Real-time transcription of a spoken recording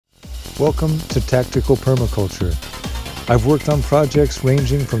Welcome to Tactical Permaculture. I've worked on projects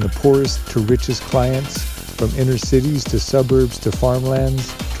ranging from the poorest to richest clients, from inner cities to suburbs to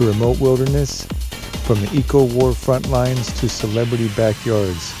farmlands to remote wilderness, from the eco-war front lines to celebrity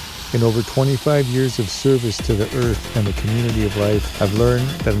backyards. In over 25 years of service to the earth and the community of life, I've learned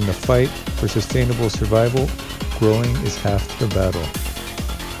that in the fight for sustainable survival, growing is half the battle.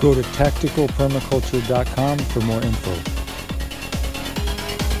 Go to tacticalpermaculture.com for more info.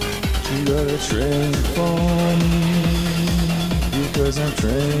 You gotta train for me, because I'm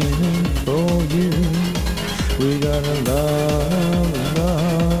training for you. We got a love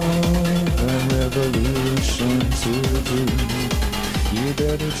and revolution to do. You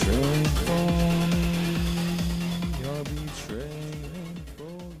better train for me, I'll be training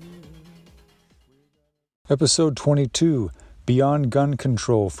for you. Episode 22, Beyond Gun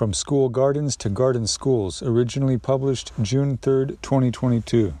Control, From School Gardens to Garden Schools, originally published June 3rd,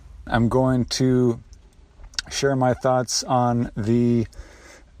 2022. I'm going to share my thoughts on the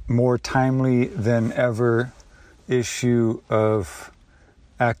more timely than ever issue of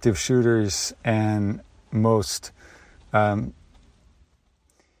active shooters and most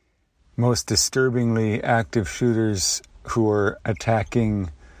disturbingly active shooters who are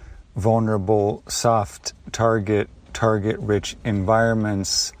attacking vulnerable, soft target-rich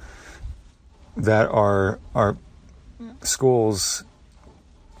environments that are schools.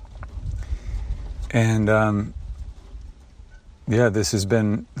 And this has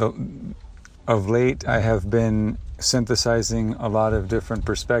been, of late, I have been synthesizing a lot of different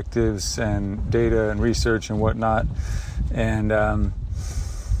perspectives and data and research and whatnot, and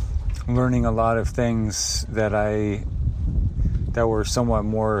learning a lot of things that were somewhat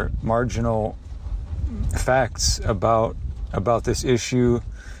more marginal facts about this issue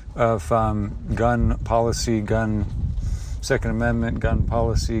of gun policy, Second Amendment, gun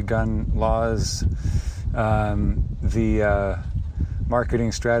policy, gun laws, the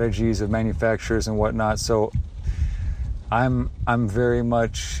marketing strategies of manufacturers and whatnot. So I'm very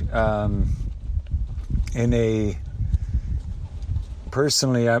much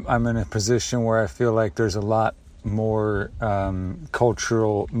personally I'm in a position where I feel like there's a lot more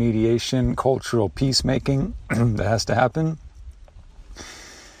cultural mediation, cultural peacemaking that has to happen.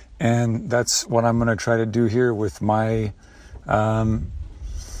 And that's what I'm going to try to do here with my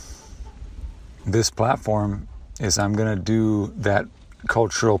this platform, is I'm going to do that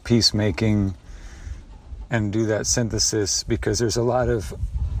cultural peacemaking and do that synthesis, because there's a lot of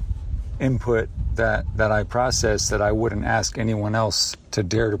input that I process that I wouldn't ask anyone else to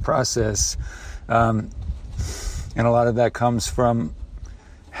dare to process. And a lot of that comes from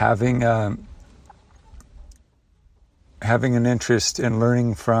having an interest in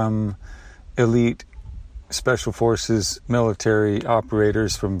learning from elite special forces military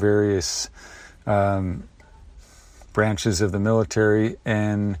operators from various branches of the military,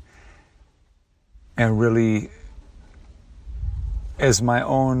 and really, as my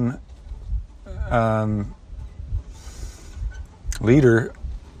own leader,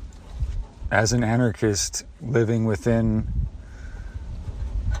 as an anarchist living within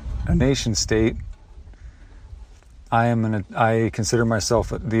a nation state, I consider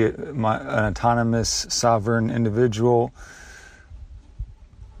myself an autonomous, sovereign individual,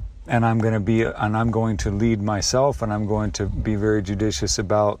 and I'm going to lead myself, and I'm going to be very judicious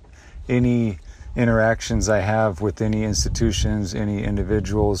about any interactions I have with any institutions, any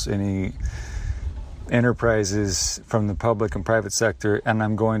individuals, any enterprises from the public and private sector, and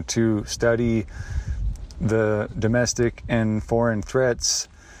I'm going to study the domestic and foreign threats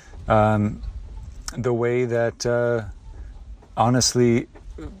the way that honestly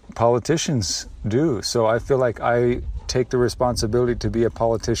politicians do. So I feel like I take the responsibility to be a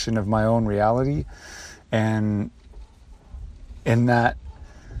politician of my own reality, and in that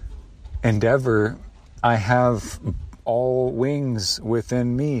endeavor I have all wings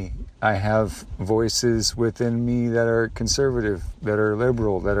within me. I have voices within me that are conservative, that are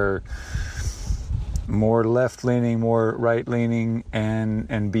liberal, that are more left-leaning, more right-leaning,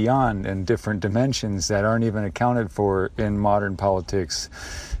 and beyond, and different dimensions that aren't even accounted for in modern politics.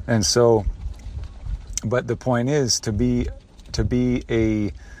 And so, but the point is to be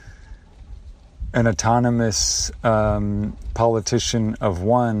an autonomous politician of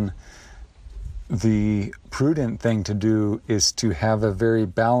one. The prudent thing to do is to have a very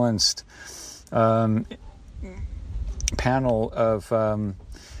balanced panel of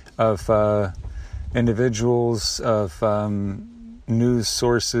individuals, of news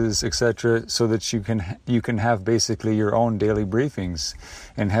sources, etc., so that you can have basically your own daily briefings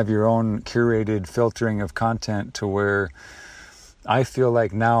and have your own curated filtering of content, to where I feel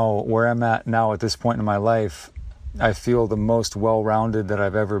like now, where I'm at now at this point in my life, I feel the most well-rounded that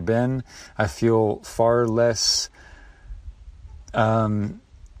I've ever been. I feel far less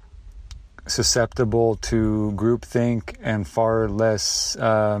susceptible to groupthink and far less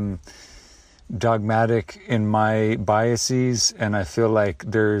dogmatic in my biases, and I feel like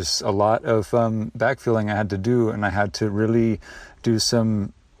there's a lot of backfilling I had to do, and I had to really do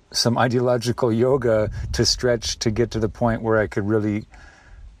some ideological yoga to stretch to get to the point where I could really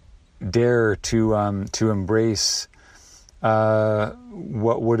dare to embrace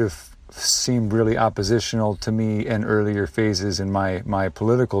what would have seemed really oppositional to me in earlier phases in my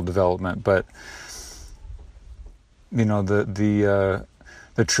political development. But you know, the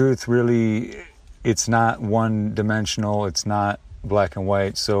truth really, it's not one dimensional, it's not black and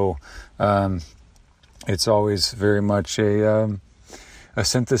white, so it's always very much a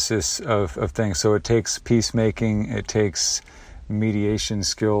synthesis of things. So it takes peacemaking, it takes mediation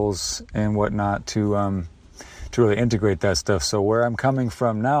skills and whatnot to really integrate that stuff. So where I'm coming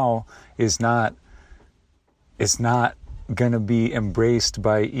from now is not going to be embraced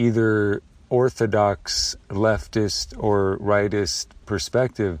by either orthodox leftist or rightist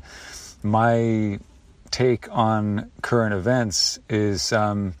perspective. My take on current events is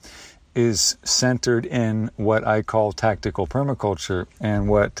centered in what I call tactical permaculture, and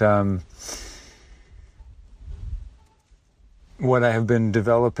what I have been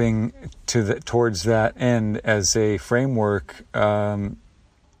developing towards that end as a framework,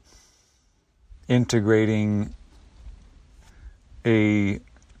 integrating the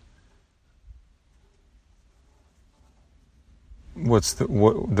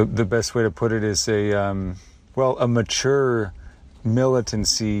best way to put it is a mature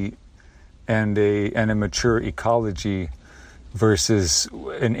militancy and a mature ecology versus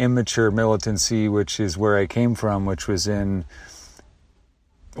an immature militancy, which is where I came from, which was in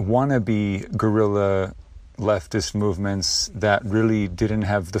wannabe guerrilla leftist movements that really didn't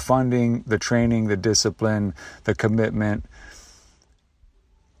have the funding, the training, the discipline, the commitment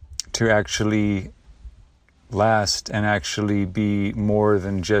to actually last and actually be more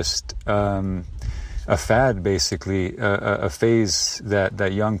than just a fad, basically, a phase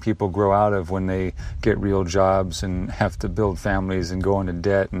that young people grow out of when they get real jobs and have to build families and go into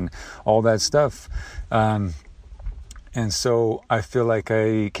debt and all that stuff. And so I feel like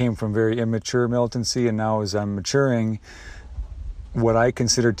I came from very immature militancy, and now as I'm maturing, what I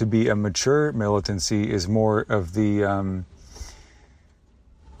consider to be a mature militancy is more of the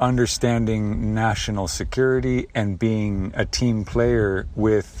understanding national security and being a team player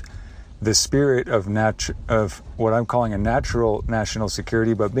with the spirit of what I'm calling a natural national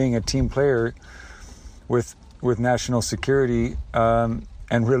security, but being a team player with national security, and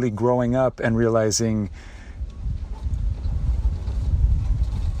really growing up and realizing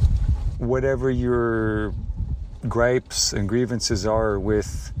whatever your gripes and grievances are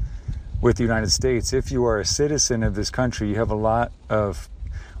with the United States, if you are a citizen of this country, you have a lot of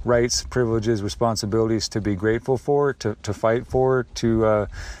rights, privileges, responsibilities to be grateful for, to fight for, to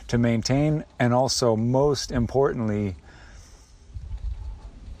maintain, and also, most importantly,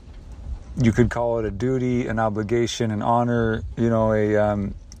 you could call it a duty, an obligation, an honor, you know,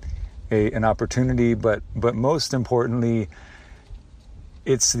 an opportunity, but most importantly,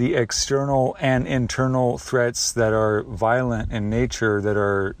 it's the external and internal threats that are violent in nature, that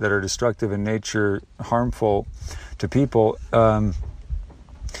are destructive in nature, harmful to people,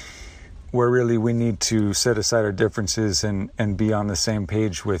 where really we need to set aside our differences and be on the same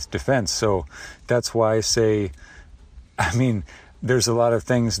page with defense. So that's why I say, there's a lot of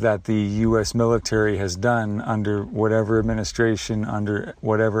things that the U.S. military has done under whatever administration, under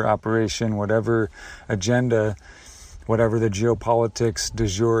whatever operation, whatever agenda, whatever the geopolitics du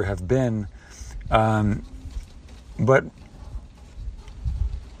jour have been. But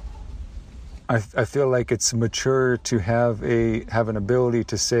I feel like it's mature to have an ability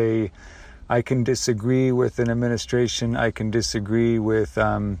to say, I can disagree with an administration, I can disagree with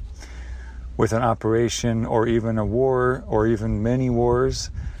an operation or even a war or even many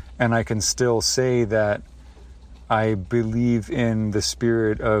wars, and I can still say that I believe in the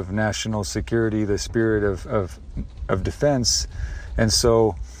spirit of national security, the spirit of defense. And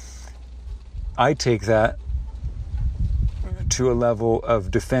so I take that to a level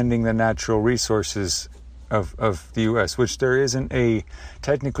of defending the natural resources of the U.S., which there isn't, you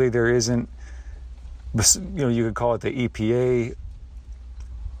could call it the EPA,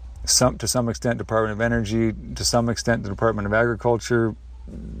 to some extent Department of Energy, to some extent the Department of Agriculture.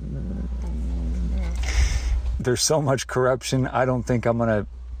 There's so much corruption, I don't think I'm going to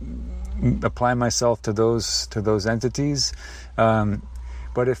apply myself to those entities.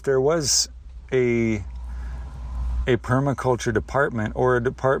 But if there was a permaculture department, or a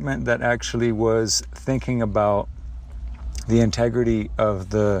department that actually was thinking about the integrity of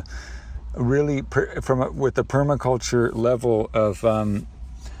the really with the permaculture level of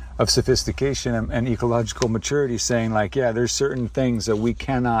sophistication and ecological maturity, saying like, yeah, there's certain things that we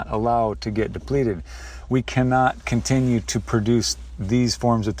cannot allow to get depleted. We cannot continue to produce these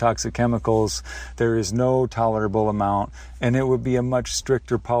forms of toxic chemicals. There is no tolerable amount, and it would be a much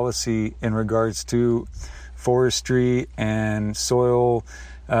stricter policy in regards to forestry and soil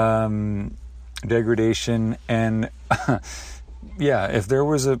degradation. And yeah, if there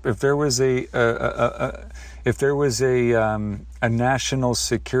was a national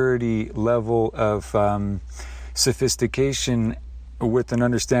security level of sophistication with an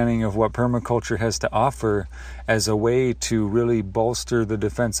understanding of what permaculture has to offer as a way to really bolster the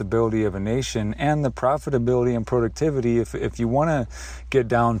defensibility of a nation and the profitability and productivity, if you want to get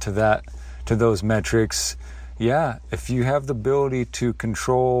down to those metrics, yeah, if you have the ability to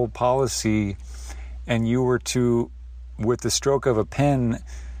control policy and you were to, with the stroke of a pen,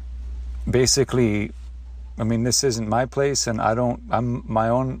 basically, I mean, this isn't my place, and I'm my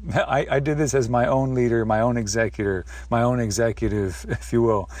own, I did this as my own leader, my own executor, my own executive, if you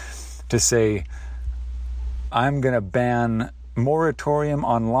will, to say, I'm going to ban moratorium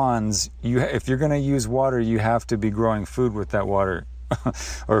on lawns. If you're going to use water, you have to be growing food with that water,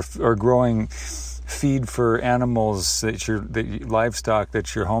 or growing feed for animals livestock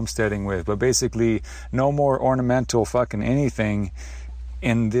that you're homesteading with. But basically, no more ornamental fucking anything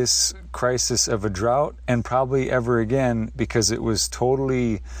in this crisis of a drought, and probably ever again, because it was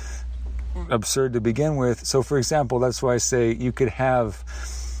totally absurd to begin with. So for example, that's why I say you could have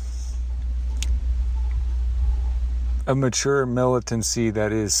a mature militancy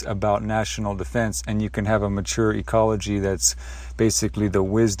that is about national defense, and you can have a mature ecology that's basically the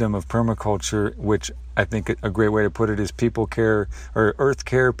wisdom of permaculture, which I think a great way to put it is people care, or earth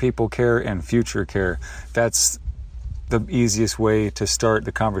care, people care, and future care. That's the easiest way to start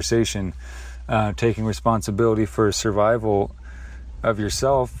the conversation, taking responsibility for survival of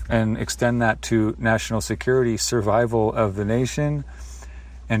yourself and extend that to national security, survival of the nation,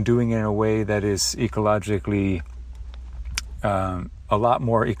 and doing it in a way that is ecologically a lot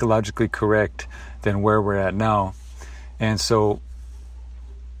more ecologically correct than where we're at now. And so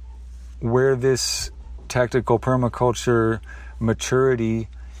where this tactical permaculture maturity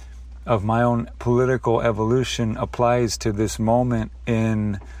of my own political evolution applies to this moment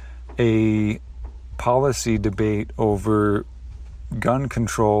in a policy debate over gun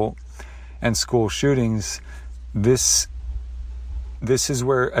control and school shootings, this is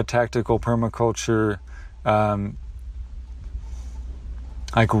where a tactical permaculture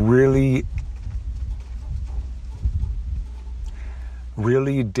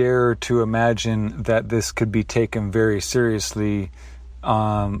really dare to imagine that this could be taken very seriously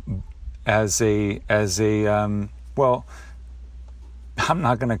as a well, I'm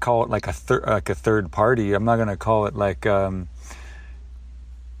not going to call it like a third party. I'm not going to call it like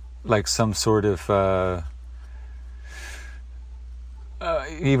some sort of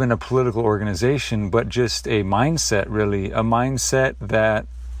even a political organization, but just a mindset, really, a mindset that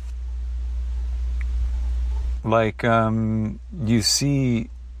you see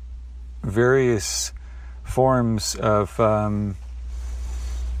various forms of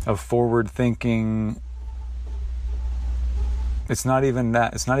forward thinking. It's not even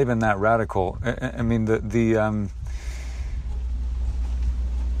that radical. I mean,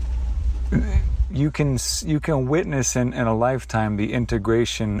 you can witness in a lifetime the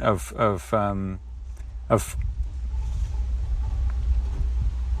integration of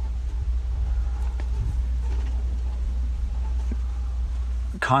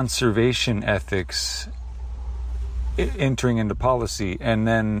conservation ethics entering into policy, and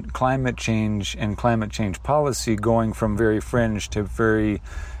then climate change and climate change policy going from very fringe to very,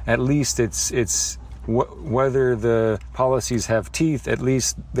 at least it's whether the policies have teeth, at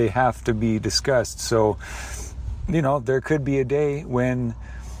least they have to be discussed. So, there could be a day when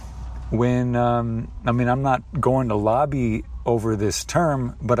I mean, I'm not going to lobby over this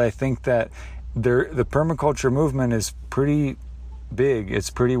term, but I think that the permaculture movement is pretty big. It's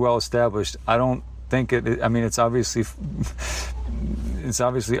pretty well established. I don't think I mean, it's obviously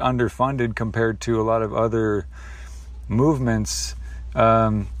underfunded compared to a lot of other movements.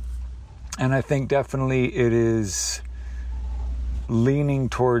 And I think definitely it is leaning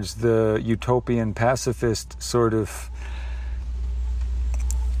towards the utopian pacifist sort of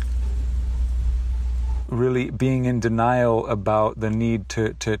really being in denial about the need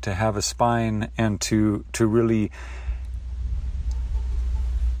to have a spine and to really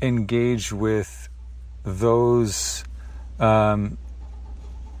engage with those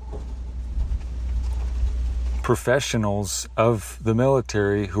professionals of the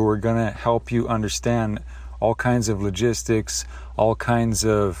military who are going to help you understand all kinds of logistics, all kinds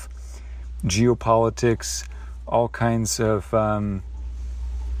of geopolitics, all kinds of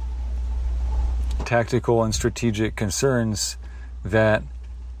tactical and strategic concerns that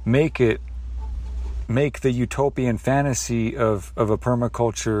make the utopian fantasy of a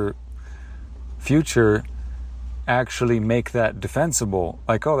permaculture future actually make that defensible.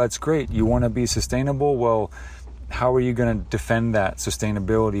 Like, oh, that's great. You want to be sustainable? Well, how are you going to defend that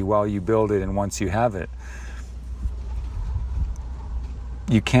sustainability while you build it and once you have it?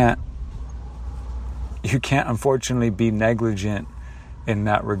 You can't unfortunately be negligent in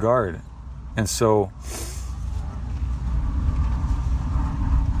that regard. And so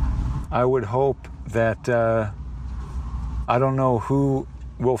I would hope that I don't know who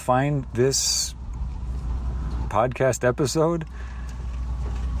will find this podcast episode.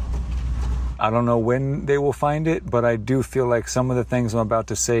 I don't know when they will find it, but I do feel like some of the things I'm about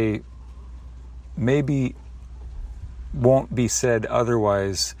to say maybe won't be said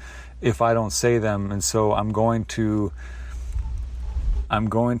otherwise if I don't say them. And so I'm going to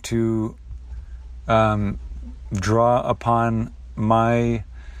draw upon my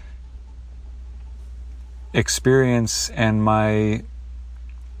experience and my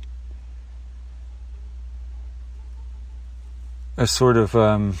a sort of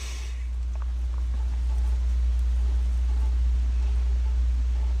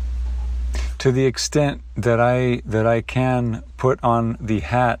to the extent that I can put on the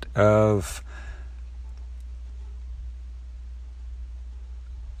hat of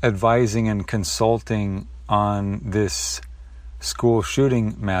advising and consulting on this school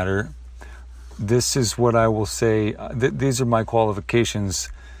shooting matter. This is what I will say. These are my qualifications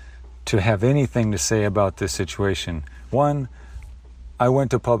to have anything to say about this situation. One, I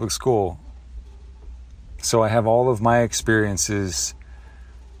went to public school, so I have all of my experiences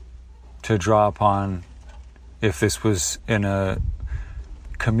to draw upon if this was in a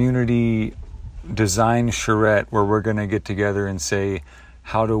community design charrette where we're going to get together and say,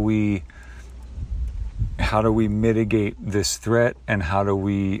 how do we mitigate this threat, and how do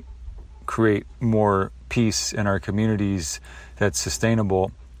we create more peace in our communities that's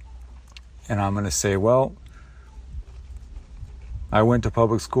sustainable? And I'm going to say, well, I went to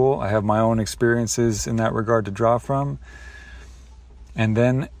public school. I have my own experiences in that regard to draw from. And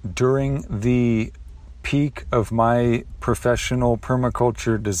then during the peak of my professional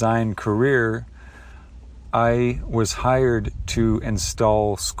permaculture design career, I was hired to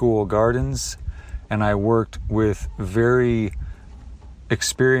install school gardens, and I worked with very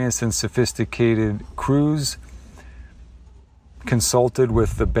experienced and sophisticated crews, consulted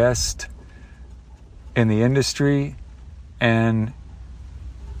with the best in the industry, and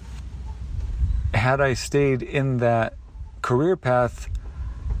had I stayed in that career path,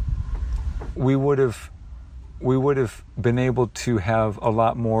 we would have been able to have a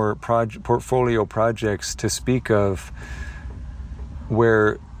lot more portfolio projects to speak of,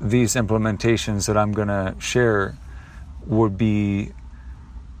 where these implementations that I'm going to share would be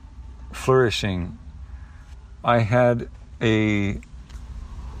flourishing.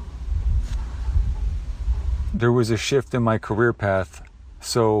 There was a shift in my career path,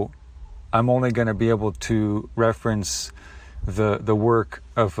 so I'm only going to be able to reference the work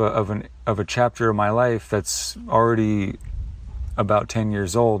of a chapter of my life that's already about 10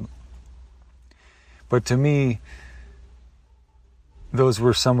 years old. But to me, those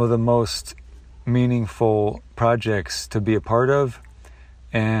were some of the most meaningful projects to be a part of.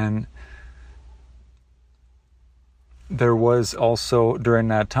 And there was also, during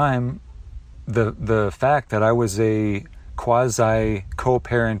that time, the fact that I was a quasi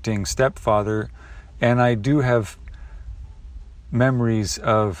co-parenting stepfather, and I do have memories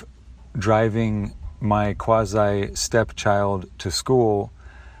of driving my quasi stepchild to school,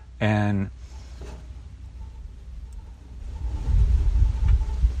 and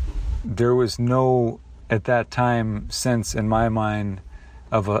there was no, at that time, sense in my mind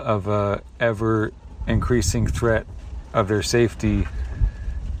of a ever increasing threat of their safety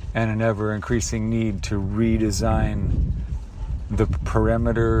and an ever increasing need to redesign the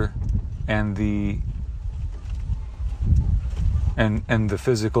perimeter and the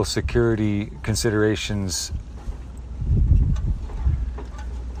physical security considerations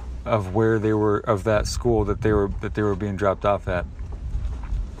of where they were, of that school that they were being dropped off at.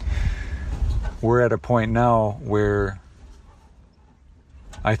 we're at a point now where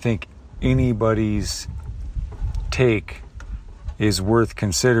I think anybody's take is worth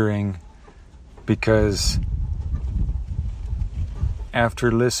considering, because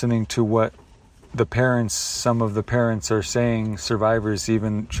after listening to what some of the parents are saying, survivors,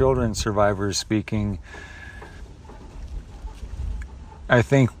 even children survivors speaking, I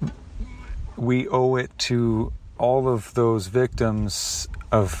think we owe it to all of those victims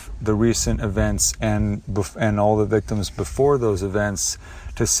of the recent events and all the victims before those events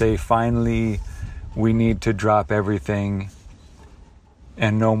to say, finally, we need to drop everything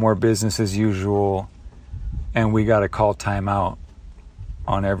and no more business as usual, and we got to call time out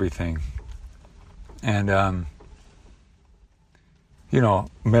on everything. And,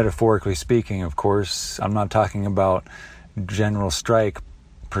 metaphorically speaking, of course, I'm not talking about general strike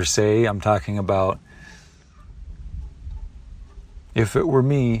per se. I'm talking about, if it were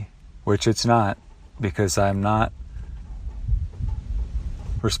me, which it's not, because I'm not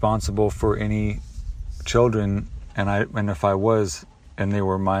responsible for any children, and if I was, and they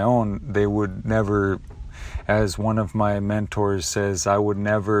were my own, they would never, as one of my mentors says, I would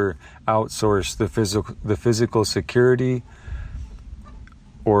never outsource the physical security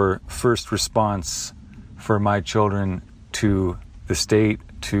or first response for my children to the state,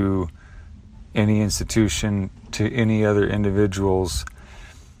 to any institution, to any other individuals.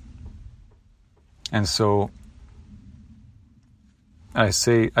 And so I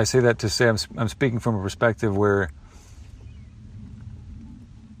say that to say I'm speaking from a perspective where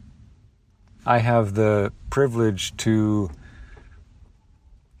I have the privilege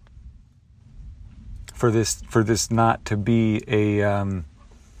for this not to be an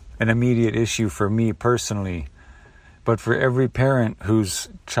immediate issue for me personally, but for every parent whose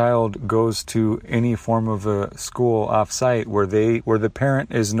child goes to any form of a school off-site where the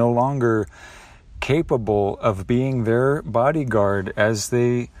parent is no longer capable of being their bodyguard as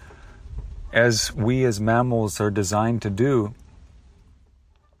we as mammals are designed to do.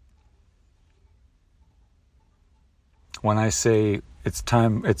 When I say it's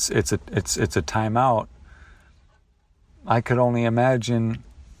time, it's a time out, I could only imagine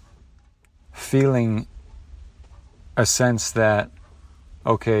feeling a sense that,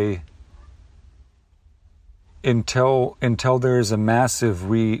 okay, until there is a massive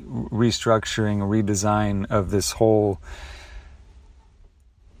restructuring, redesign of this whole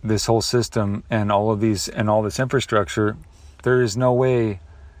system and all this infrastructure, there's no way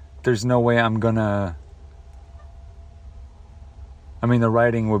I'm gonna. I mean, the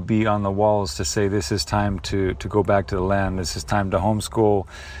writing would be on the walls to say this is time to go back to the land. This is time to homeschool,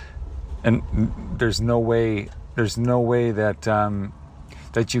 and there's no way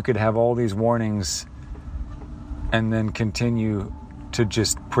that you could have all these warnings and then continue to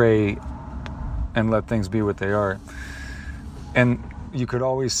just pray and let things be what they are. And you could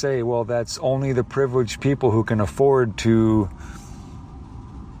always say, well, that's only the privileged people who can afford to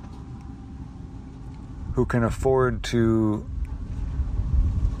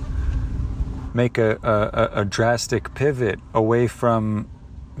make a drastic pivot away from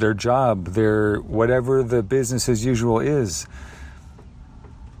their job, their whatever the business as usual is.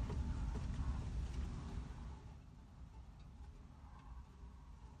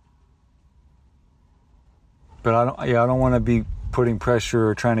 But I don't want to be putting pressure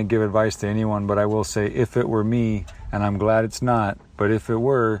or trying to give advice to anyone, but I will say, if it were me, and I'm glad it's not, but if it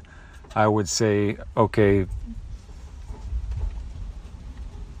were, I would say, okay,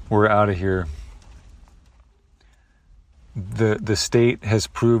 we're out of here. The state has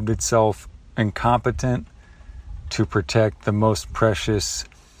proved itself incompetent to protect the most precious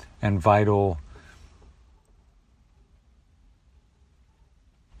and vital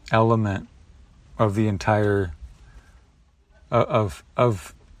element of the entire of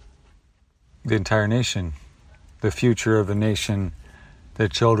the entire nation, the future of the nation, the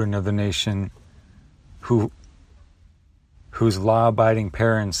children of the nation, whose law-abiding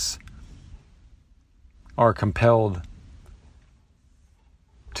parents are compelled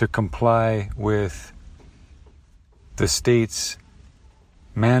to comply with the state's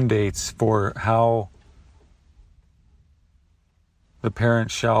mandates for how the parent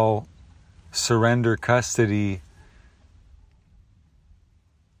shall surrender custody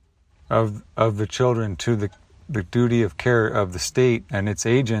of the children to the duty of care of the state and its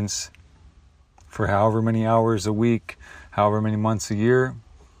agents for however many hours a week, however many months a year.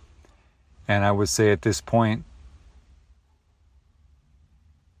 And I would say at this point,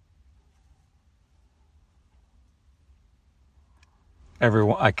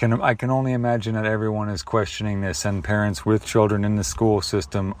 everyone, I can only imagine that everyone is questioning this, and parents with children in the school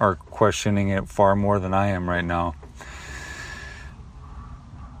system are questioning it far more than I am right now.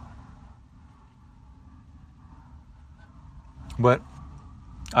 But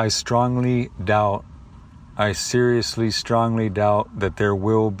I seriously strongly doubt that there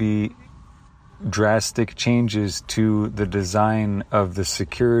will be drastic changes to the design of the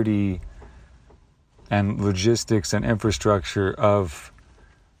security and logistics and infrastructure of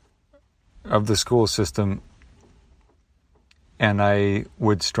the school system. And I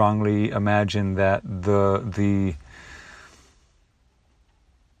would strongly imagine that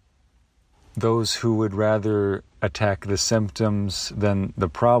those who would rather attack the symptoms than the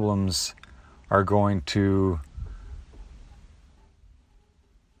problems are going to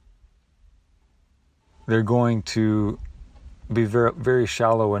be very, very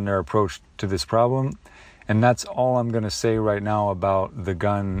shallow in their approach to this problem. And that's all I'm going to say right now about the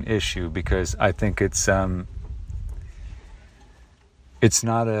gun issue, because I think it's not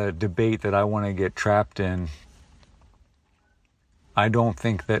a debate that I want to get trapped in. I don't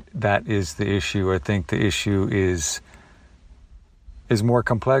think that is the issue. I think the issue is more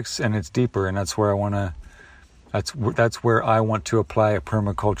complex and it's deeper, and that's where I want to apply a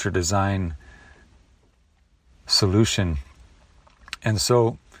permaculture design solution. And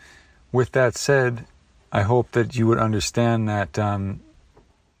so, with that said, I hope that you would understand that I'm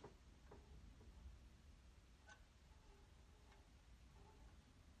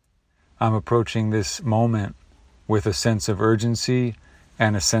approaching this moment with a sense of urgency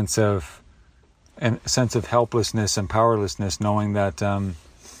and a sense of helplessness and powerlessness, knowing that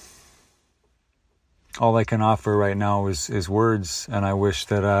all I can offer right now is words. And I wish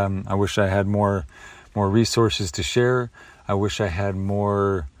that I had more resources to share. I wish I had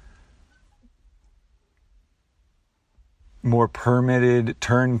more permitted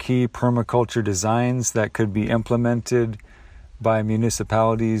turnkey permaculture designs that could be implemented by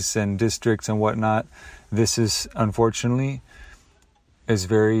municipalities and districts and whatnot. This is, unfortunately, is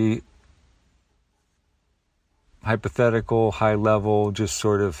very hypothetical, high level, just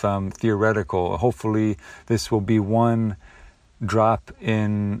sort of theoretical. Hopefully this will be one drop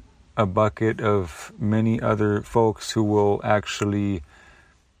in a bucket of many other folks who will actually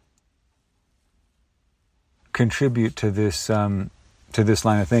contribute to this line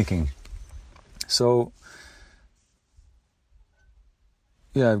of thinking. So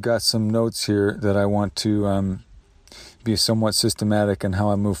yeah, I've got some notes here that I want to be somewhat systematic in how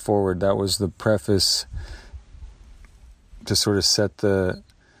I move forward. That was the preface to sort of set the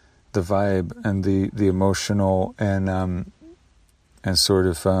vibe and the emotional and sort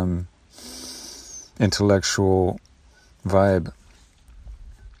of intellectual vibe.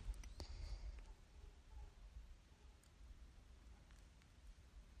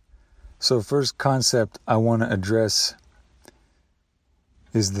 So first concept I want to address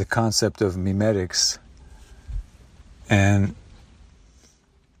is the concept of mimetics. And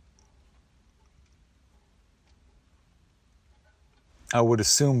I would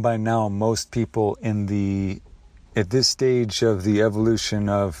assume by now most people at this stage of the evolution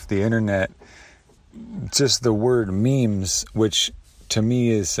of the internet, just the word memes, which to me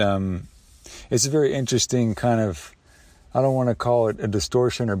is it's a very interesting kind of, I don't want to call it a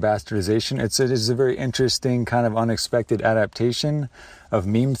distortion or bastardization. It's a very interesting kind of unexpected adaptation of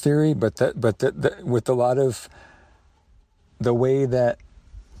meme theory, but with a lot of the way that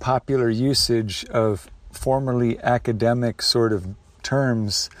popular usage of formerly academic sort of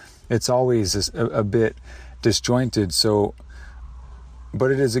terms, it's always a bit disjointed. So,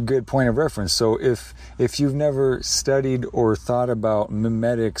 but it is a good point of reference. So if you've never studied or thought about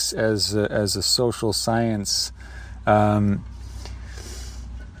mimetics as a social science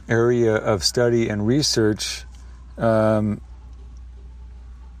area of study and research, and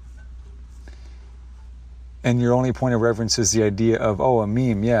your only point of reference is the idea of, a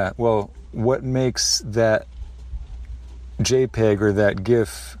meme, yeah, well, what makes that JPEG or that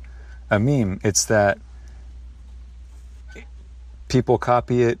GIF a meme? It's that people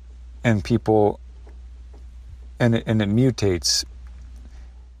copy it and it mutates.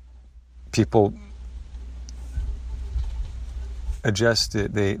 People adjust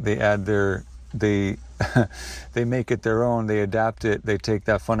it, they add they make it their own, they adapt it, they take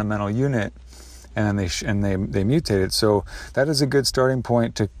that fundamental unit and they mutate it. So that is a good starting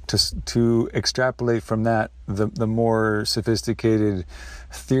point to extrapolate from that the more sophisticated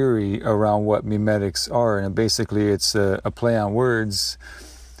theory around what mimetics are. And basically it's a play on words,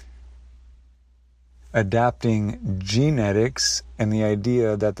 adapting genetics and the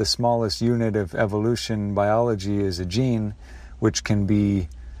idea that the smallest unit of evolution biology is a gene, which can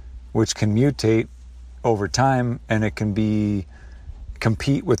mutate over time, and it can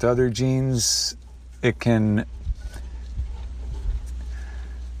compete with other genes. It can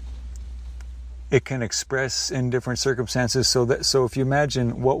express in different circumstances. So if you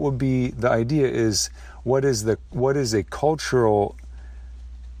imagine, what would be the idea is, what is a cultural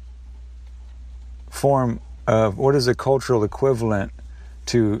form of, what is a cultural equivalent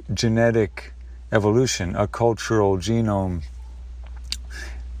to genetic evolution, a cultural genome?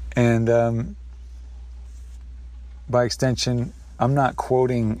 And by extension, I'm not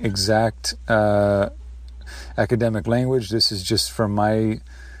quoting exact academic language. This is just from my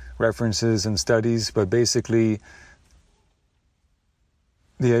references and studies, but basically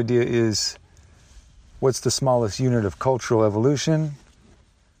the idea is, what's the smallest unit of cultural evolution?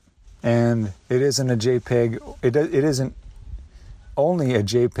 And it isn't a JPEG. It isn't only a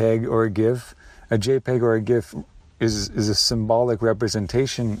JPEG or a GIF. A JPEG or a GIF is a symbolic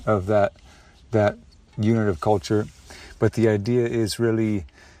representation of that unit of culture. But the idea is really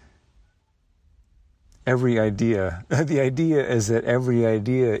every idea. The idea is that every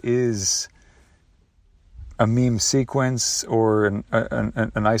idea is a meme sequence or an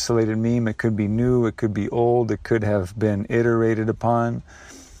isolated meme. It could be new, it could be old, it could have been iterated upon,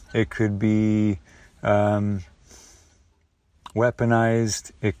 it could be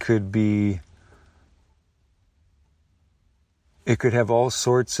weaponized, it could have all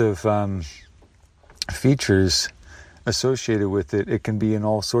sorts of features associated with it. It can be in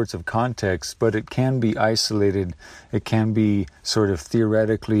all sorts of contexts, but it can be isolated. It can be sort of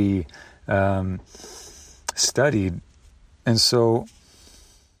theoretically studied. And so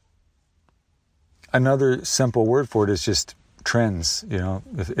another simple word for it is just trends. You know,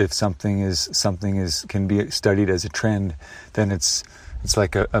 if something can be studied as a trend, then it's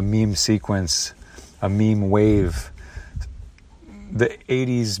like a meme sequence, a meme wave. The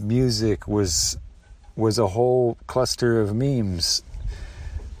 80s music was a whole cluster of memes,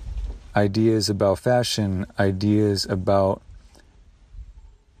 ideas about fashion, ideas about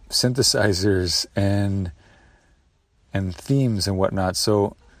synthesizers and themes and whatnot.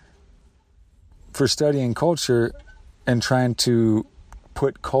 So for studying culture and trying to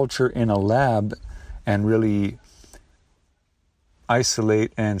put culture in a lab and really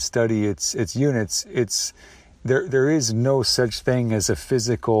isolate and study its units, there is no such thing as a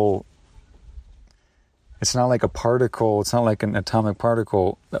physical. It's not like a particle. It's not like an atomic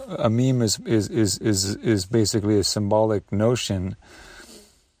particle. A meme is basically a symbolic notion.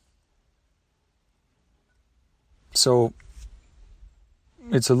 So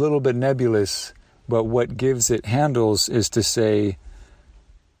it's a little bit nebulous, but what gives it handles is to say,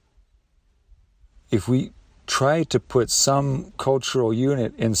 if we try to put some cultural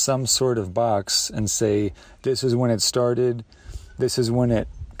unit in some sort of box and say, this is when it started, this is when it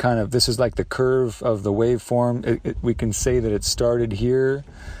this is like the curve of the waveform. We can say that it started here.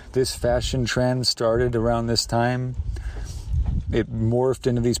 This fashion trend started around this time. It morphed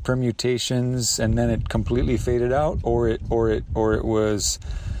into these permutations, and then it completely faded out, or it was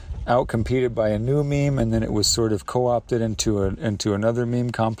outcompeted by a new meme, and then it was sort of co-opted into another meme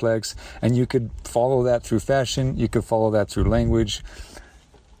complex. And you could follow that through fashion. You could follow that through language.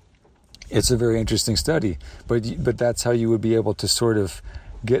 It's a very interesting study, but that's how you would be able to sort of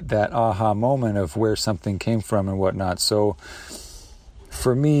get that aha moment of where something came from and whatnot. So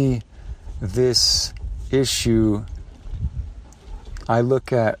for me, this issue, I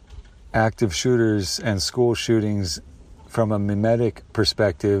look at active shooters and school shootings from a mimetic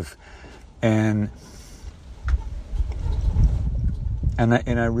perspective, and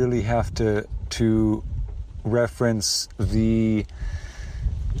I really have to reference the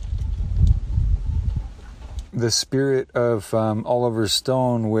spirit of Oliver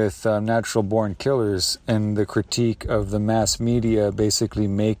Stone with Natural Born Killers, and the critique of the mass media basically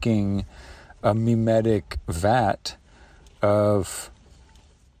making a mimetic vat of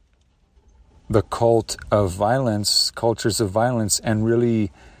the cult of violence, cultures of violence, and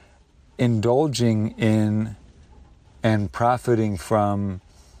really indulging in and profiting from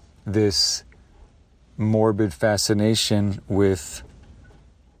this morbid fascination with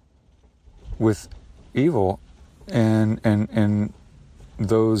evil and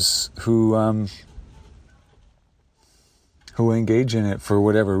those who engage in it for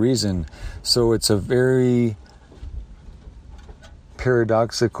whatever reason. So it's a very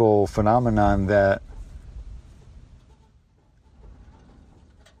paradoxical phenomenon that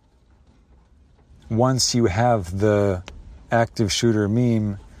once you have the active shooter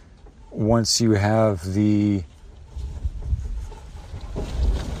meme, once you have the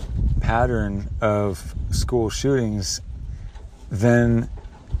pattern of school shootings, then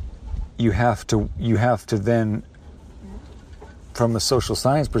you have to then, from a social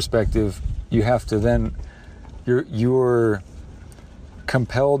science perspective, you're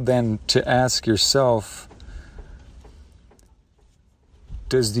compelled then to ask yourself,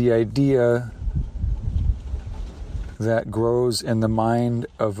 does the idea that grows in the mind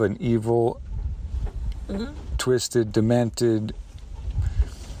of an evil, twisted, demented,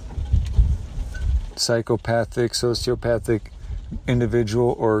 psychopathic, sociopathic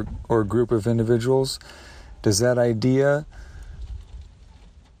individual or group of individuals, does that idea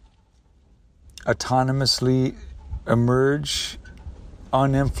autonomously emerge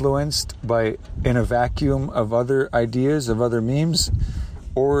uninfluenced in a vacuum of other ideas, of other memes?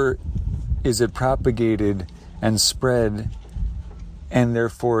 Or is it propagated and spread, and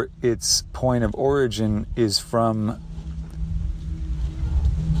therefore its point of origin is from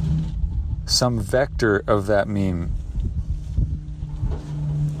some vector of that meme?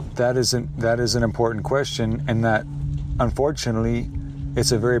 That is an important question, and that, unfortunately,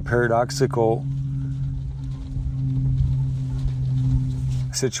 it's a very paradoxical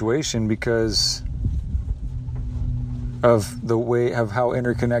situation because of the way of how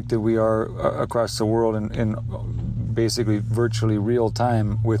interconnected we are across the world in basically virtually real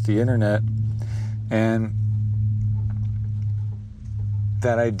time with the internet. And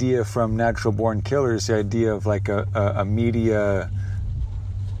that idea from Natural Born Killers, the idea of like a media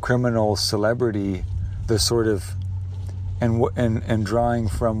criminal celebrity, the sort of and drawing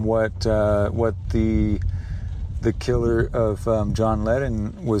from what the killer of John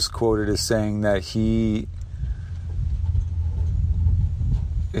Lennon was quoted as saying, that he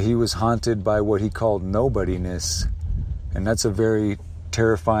was haunted by what he called nobodiness. And that's a very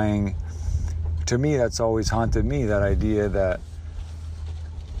terrifying, to me, that's always haunted me, that idea that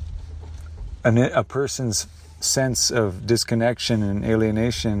a person's sense of disconnection and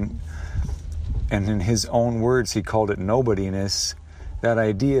alienation, and in his own words he called it nobodiness, that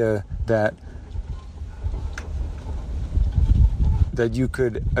idea that you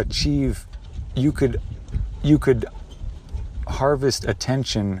could achieve, you could harvest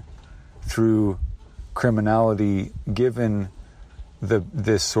attention through criminality, given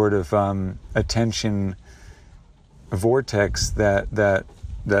this sort of attention vortex that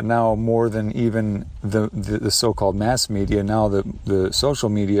now, more than even the so-called mass media, now the social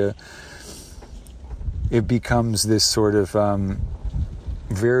media, it becomes this sort of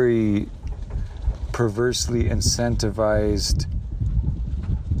very perversely incentivized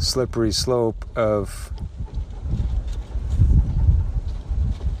slippery slope of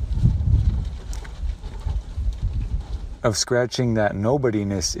scratching that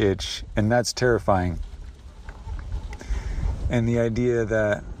nobodiness itch, and that's terrifying. And the idea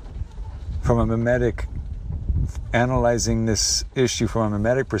that from a mimetic, analyzing this issue from a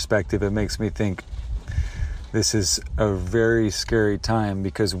mimetic perspective, it makes me think this is a very scary time,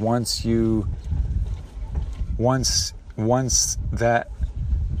 because once that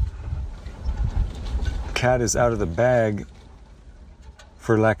cat is out of the bag,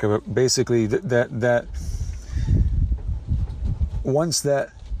 for lack of a, basically once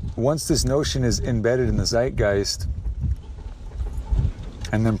this notion is embedded in the zeitgeist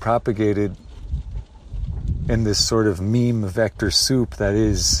and then propagated in this sort of meme vector soup that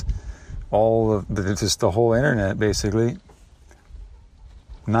is all of just the whole internet, basically,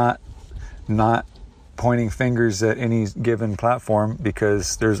 not pointing fingers at any given platform,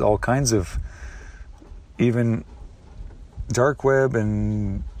 because there's all kinds of even dark web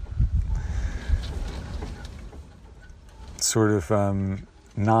and sort of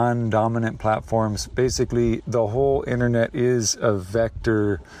non-dominant platforms. Basically, the whole internet is a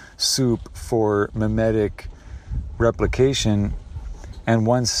vector soup for mimetic replication, and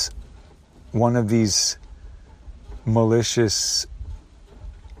once one of these malicious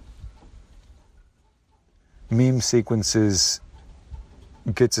meme sequences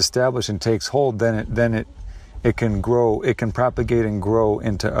gets established and takes hold, then it can grow, it can propagate and grow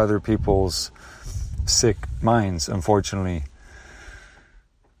into other people's sick minds, unfortunately.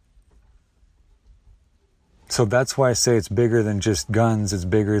 So that's why I say it's bigger than just guns. It's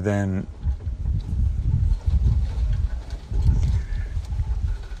bigger than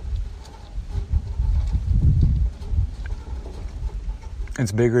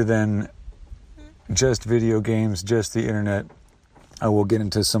just video games, just the internet. I will get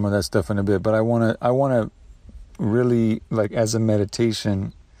into some of that stuff in a bit, but I want to really, like, as a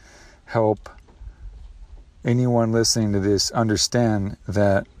meditation, help anyone listening to this understand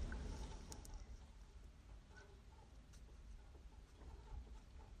that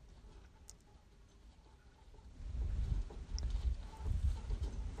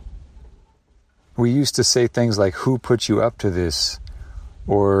we used to say things like, who put you up to this?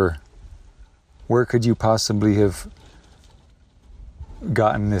 Or where could you possibly have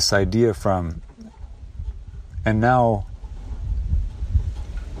gotten this idea from? And now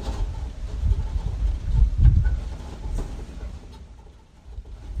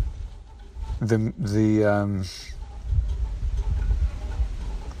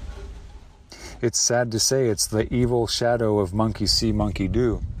it's sad to say, it's the evil shadow of monkey see, monkey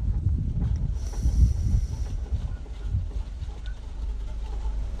do.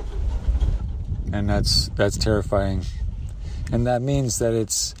 And that's terrifying. And that means that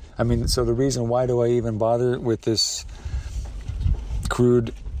so the reason why do I even bother with this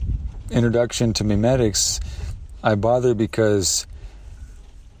crude introduction to memetics, I bother because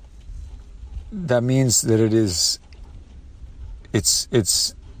that means that it's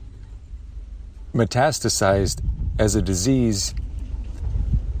metastasized as a disease,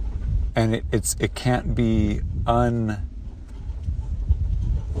 and it can't be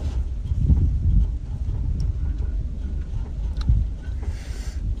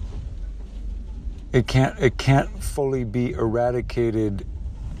it can't fully be eradicated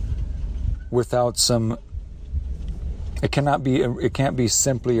without some. It can't be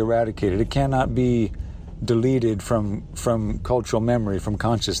simply eradicated. It cannot be deleted from cultural memory, from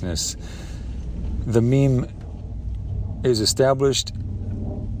consciousness. The meme is established.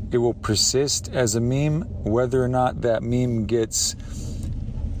 It will persist as a meme, whether or not that meme gets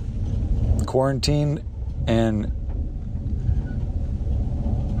quarantined and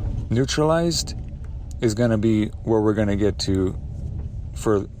neutralized is going to be where we're going to get to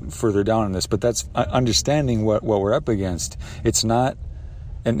further down in this. But that's understanding what we're up against. It's not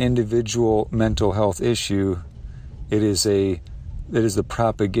an individual mental health issue. It is the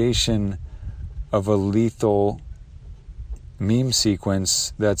propagation of a lethal meme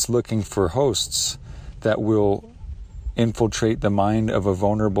sequence that's looking for hosts that will infiltrate the mind of a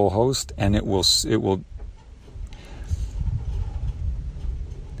vulnerable host, and it will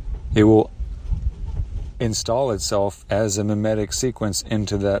install itself as a mimetic sequence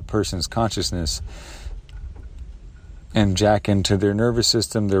into that person's consciousness and jack into their nervous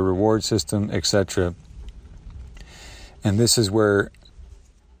system, their reward system, etc. And this is where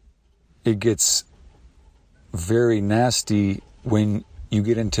it gets very nasty when you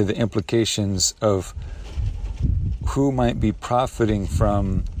get into the implications of who might be profiting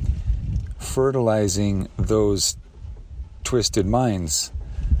from fertilizing those twisted minds.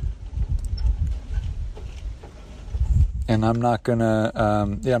 And I'm not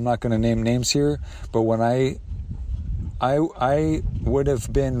gonna name names here, but when I would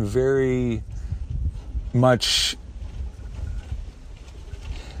have been very much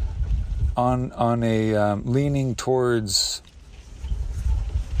on a leaning towards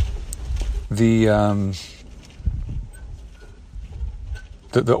the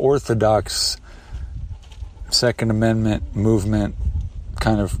orthodox Second Amendment movement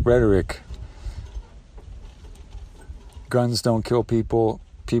kind of rhetoric. Guns don't kill people,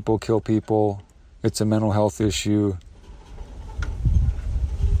 people kill people, it's a mental health issue.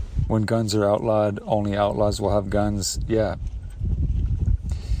 When guns are outlawed, only outlaws will have guns. Yeah.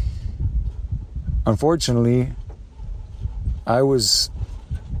 Unfortunately, I was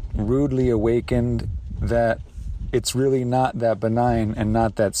rudely awakened that it's really not that benign and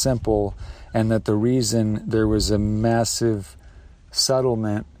not that simple, and that the reason there was a massive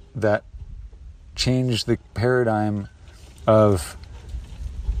settlement that changed the paradigm of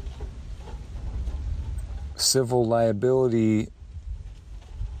civil liability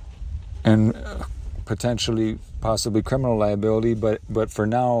and possibly criminal liability, but for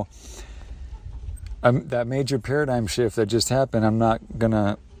now, that major paradigm shift that just happened, I'm not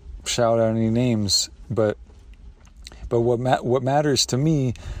gonna shout out any names, but what matters to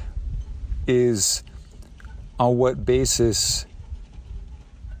me is on what basis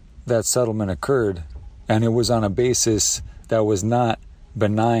that settlement occurred, and it was on a basis that was not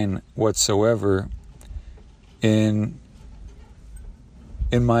benign whatsoever in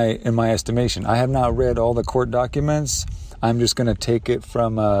my estimation. I have not read all the court documents. I'm just going to take it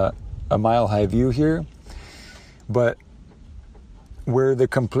from a mile high view here. But where the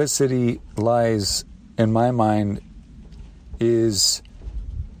complicity lies in my mind is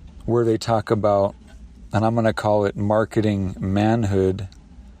where they talk about, and I'm going to call it marketing manhood.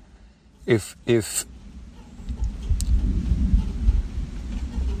 If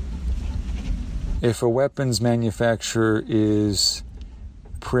a weapons manufacturer is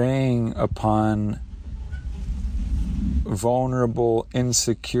preying upon vulnerable,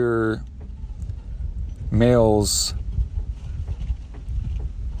 insecure males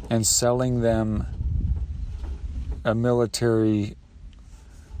and selling them a military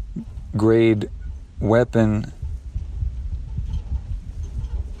grade weapon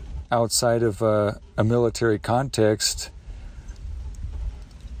outside of a military context,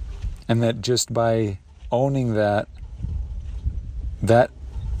 and that just by owning that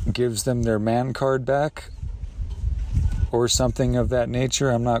gives them their man card back or something of that nature.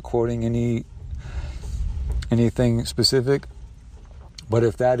 I'm not quoting anything specific, but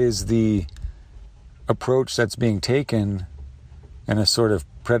if that is the approach that's being taken in a sort of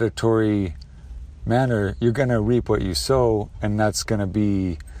predatory manner, you're going to reap what you sow, and that's going to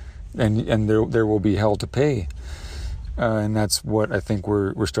be, and there will be hell to pay, and that's what I think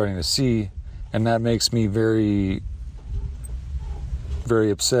we're starting to see, and that makes me very,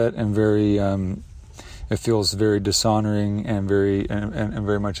 very upset and very. It feels very dishonoring and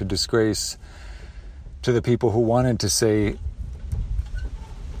very much a disgrace to the people who wanted to say,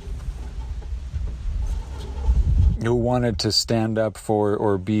 who wanted to stand up for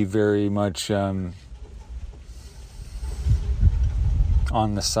or be very much on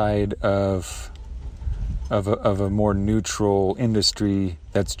the side of a more neutral industry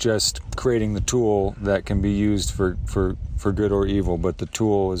that's just creating the tool that can be used for good or evil, but the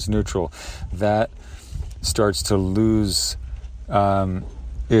tool is neutral. That starts to lose that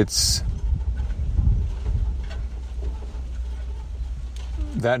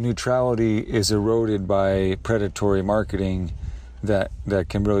neutrality is eroded by predatory marketing that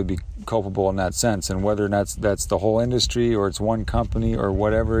can really be culpable in that sense. And whether or not that's the whole industry or it's one company or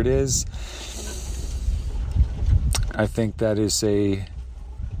whatever it is, I think that is an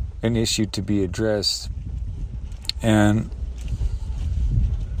issue to be addressed. And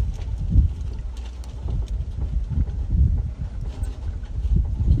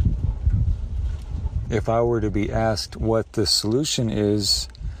if I were to be asked what the solution is,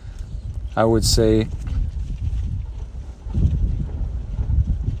 I would say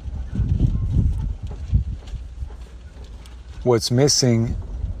what's missing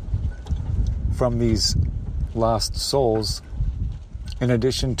from these lost souls, in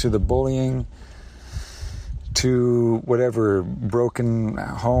addition to the bullying, to whatever broken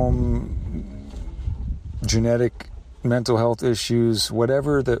home, genetic mental health issues,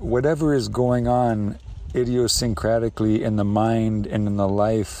 whatever is going on idiosyncratically in the mind and in the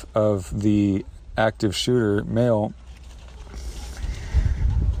life of the active shooter male,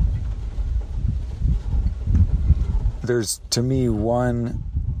 there's, to me, one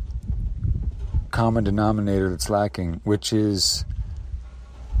common denominator that's lacking, which is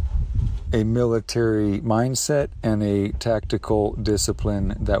a military mindset and a tactical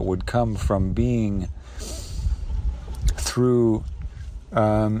discipline that would come from being through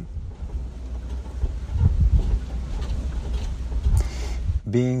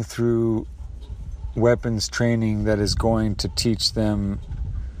weapons training that is going to teach them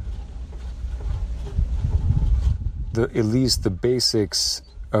at least the basics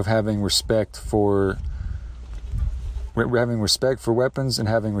of having respect for weapons and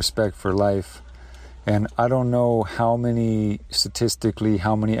having respect for life. And I don't know statistically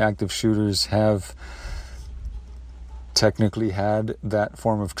how many active shooters have technically had that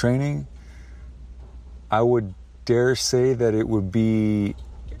form of training. I would dare say that it would be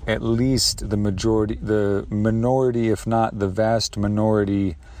at least the minority, if not the vast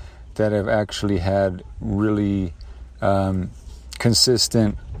minority, that have actually had really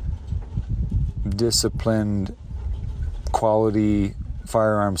consistent, disciplined, quality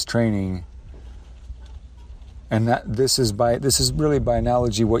firearms training. And that this is really by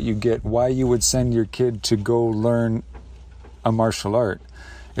analogy what you get, why you would send your kid to go learn a martial art,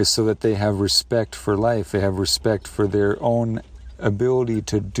 is so that they have respect for life, they have respect for their own ability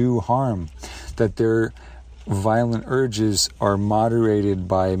to do harm, that their violent urges are moderated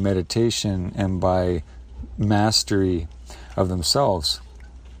by meditation and by mastery of themselves,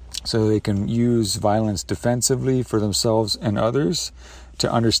 so they can use violence defensively for themselves and others,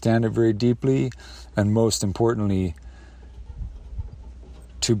 to understand it very deeply, and most importantly,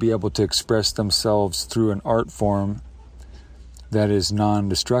 to be able to express themselves through an art form that is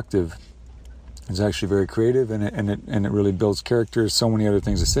non-destructive. It's actually very creative, and it really builds character. So many other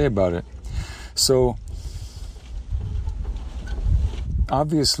things to say about it. So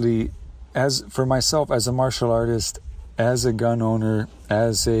obviously, as for myself, as a martial artist, as a gun owner,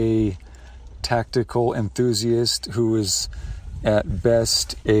 as a tactical enthusiast who is at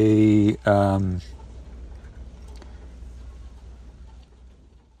best a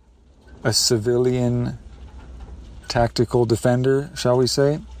civilian tactical defender, shall we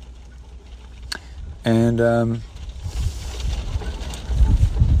say, and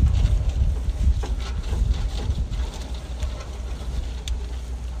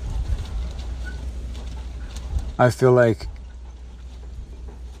I feel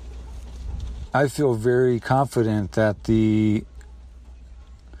very confident that the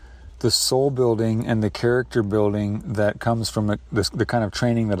soul building and the character building that comes from the kind of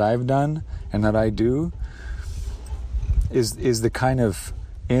training that I've done and that I do is the kind of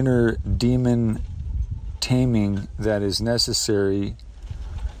inner demon taming that is necessary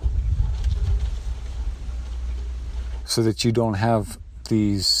so that you don't have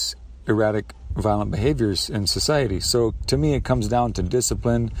these erratic, violent behaviors in society. So to me, it comes down to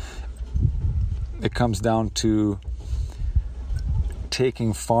discipline. It comes down to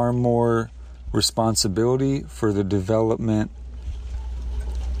taking far more responsibility for the development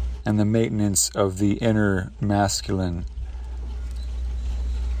and the maintenance of the inner masculine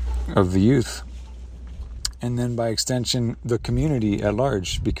of the youth. And then by extension, the community at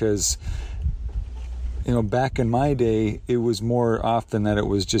large, because, you know, back in my day, it was more often that it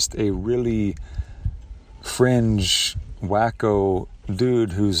was just a really fringe, wacko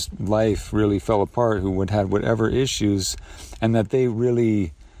dude whose life really fell apart, who would have whatever issues, and that they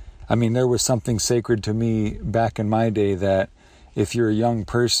really, I mean, there was something sacred to me back in my day that if you're a young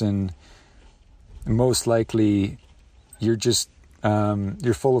person, most likely you're just,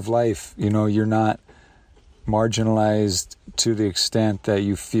 you're full of life, you know, you're not marginalized to the extent that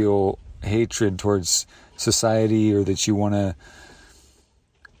you feel hatred towards society or that you want to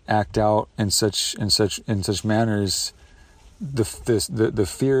act out in such manners. The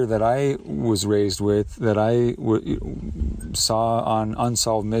fear that I was raised with, that I saw on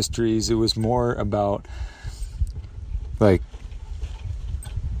Unsolved Mysteries, it was more about like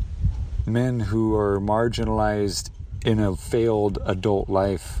men who are marginalized in a failed adult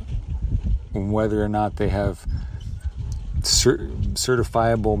life, whether or not they have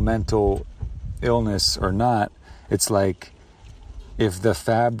certifiable mental illness or not. It's like if the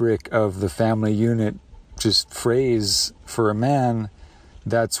fabric of the family unit just frays for a man,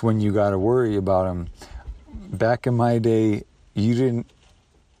 that's when you got to worry about him. Back in my day, you didn't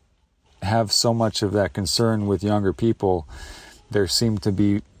have so much of that concern with younger people. There seemed to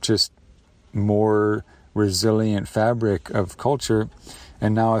be just more resilient fabric of culture.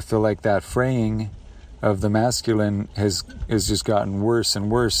 And now I feel like that fraying of the masculine has just gotten worse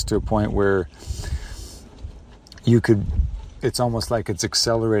and worse to a point where it's almost like it's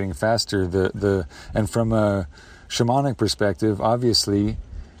accelerating faster. And from a shamanic perspective, obviously,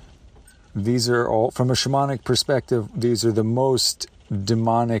 these are the most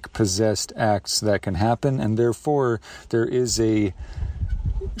demonic possessed acts that can happen, and therefore there is a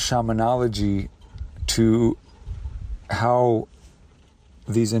shamanology to how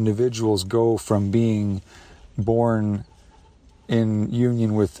these individuals go from being born in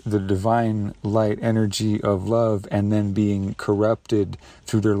union with the divine light energy of love and then being corrupted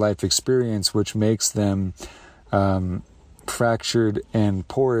through their life experience, which makes them fractured and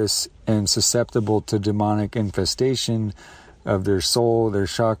porous and susceptible to demonic infestation of their soul, their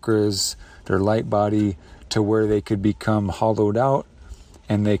chakras, their light body, to where they could become hollowed out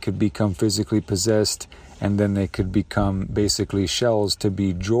and they could become physically possessed, and then they could become basically shells to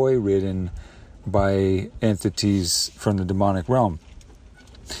be joy-ridden by entities from the demonic realm.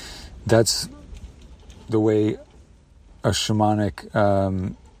 That's the way a shamanic,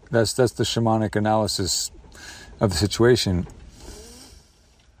 that's the shamanic analysis of the situation.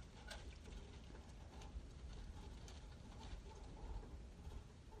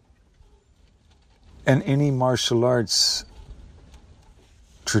 And any martial arts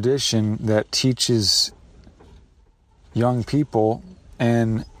tradition that teaches young people,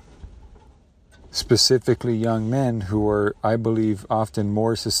 and specifically young men who are, I believe, often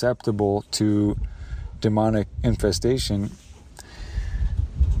more susceptible to demonic infestation,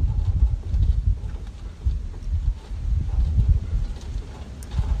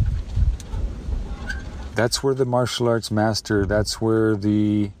 that's where the martial arts master, that's where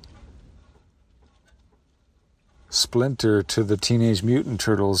the Splinter to the Teenage Mutant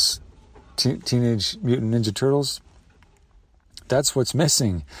Turtles, Teenage Mutant Ninja Turtles, that's what's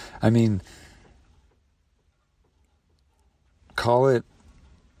missing. I mean, call it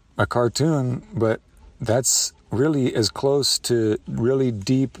a cartoon, but that's really as close to really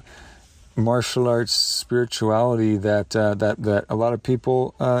deep martial arts spirituality that a lot of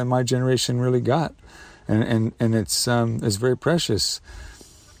people in my generation really got, and it's very precious.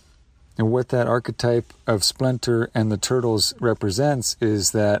 And what that archetype of Splinter and the Turtles represents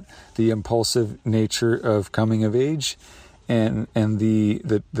is that the impulsive nature of coming of age, and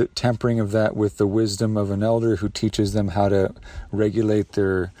the tempering of that with the wisdom of an elder who teaches them how to regulate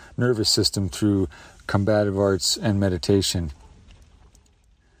their nervous system through combative arts and meditation.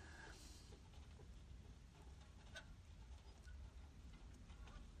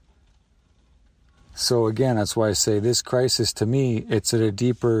 So again, that's why I say this crisis, to me, it's at a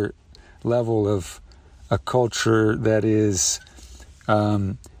deeper level of a culture that is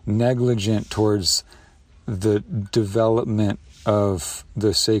negligent towards the development of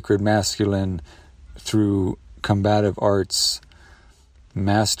the sacred masculine through combative arts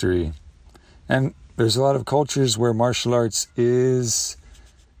mastery. And there's a lot of cultures where martial arts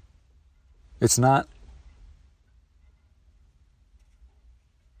it's not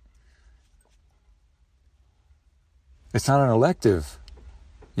an elective.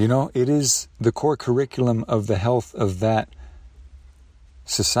 It is the core curriculum of the health of that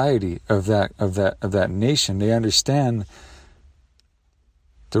society, of that nation. They understand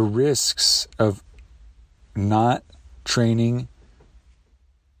the risks of not training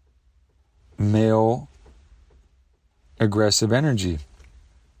male aggressive energy.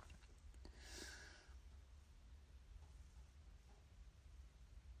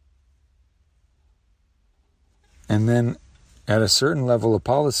 And then at a certain level of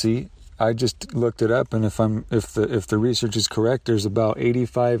policy, I just looked it up, and if the research is correct, there's about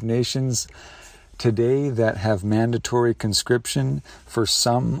 85 nations today that have mandatory conscription for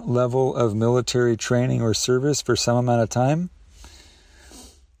some level of military training or service for some amount of time.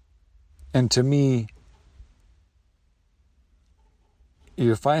 And to me,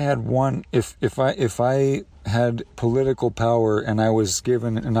 if I had political power and I was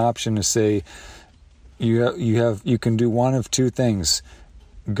given an option to say, you can do one of two things: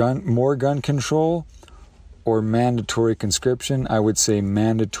 more gun control or mandatory conscription, I would say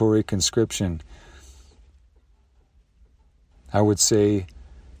mandatory conscription. I would say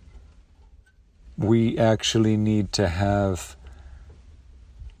we actually need to have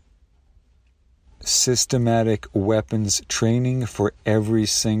systematic weapons training for every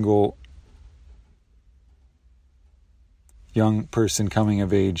single young person coming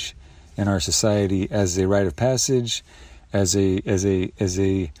of age in our society, as a rite of passage, as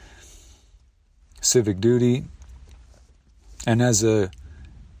a civic duty, and as a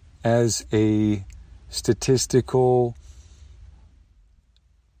statistical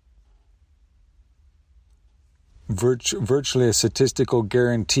virtually a statistical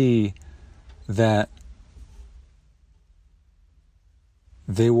guarantee that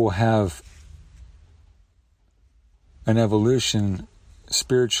they will have an evolution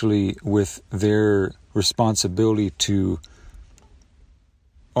spiritually with their responsibility to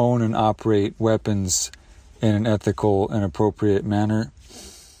own and operate weapons in an ethical and appropriate manner,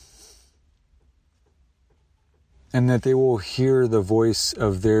 and that they will hear the voice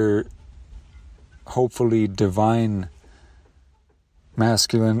of their hopefully divine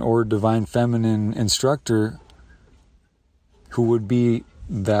masculine or divine feminine instructor, who would be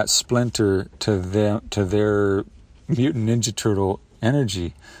that splinter to their mutant ninja turtle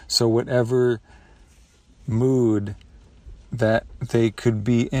energy. So whatever mood that they could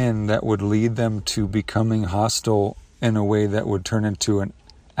be in that would lead them to becoming hostile in a way that would turn into an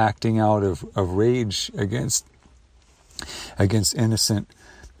acting out of rage against innocent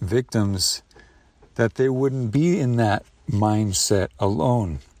victims, that they wouldn't be in that mindset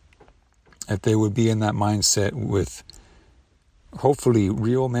alone, that they would be in that mindset with hopefully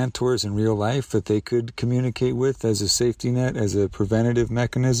real mentors in real life that they could communicate with as a safety net, as a preventative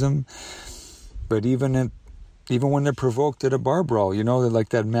mechanism. But even when they're provoked at a bar brawl, like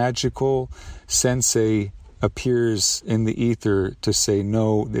that magical sensei appears in the ether to say,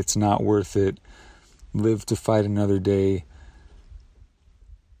 no, it's not worth it, live to fight another day.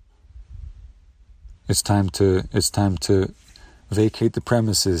 It's time to vacate the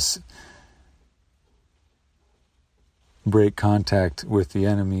premises, break contact with the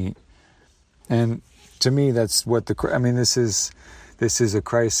enemy. And to me, that's what this is a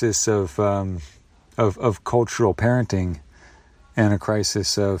crisis of cultural parenting, and a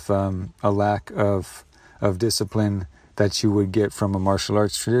crisis of a lack of discipline that you would get from a martial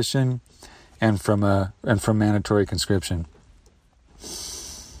arts tradition and from mandatory conscription.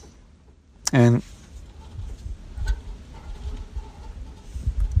 And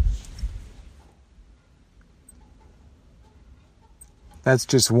that's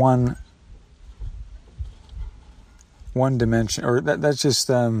just one dimension, or that's just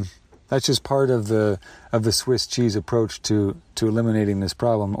part of the Swiss cheese approach to eliminating this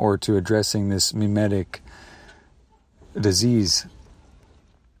problem, or to addressing this mimetic disease.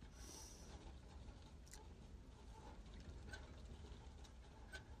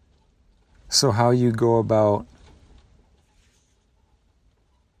 So how you go about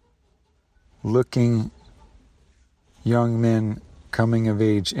looking young men coming of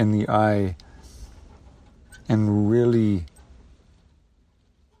age in the eye and really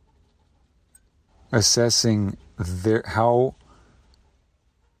assessing how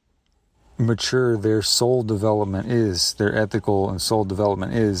mature their soul development is, their ethical and soul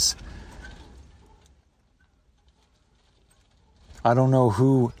development is. I don't know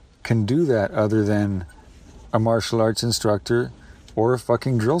who can do that other than a martial arts instructor or a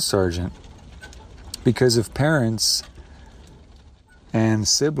fucking drill sergeant. Because if parents and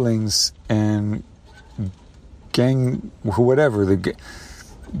siblings and gang, whatever,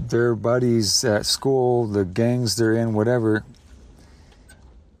 their buddies at school, the gangs they're in, whatever,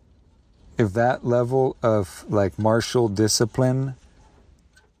 if that level of like martial discipline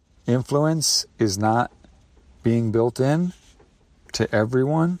influence is not being built in to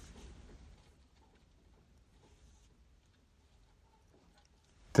everyone,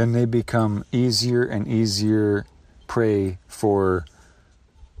 then they become easier and easier prey for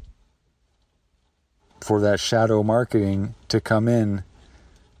that shadow marketing to come in.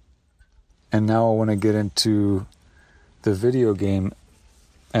 And now I want to get into the video game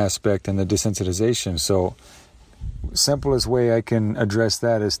aspect and the desensitization. So simplest way I can address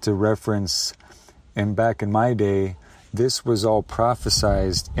that is to reference, and back in my day, this was all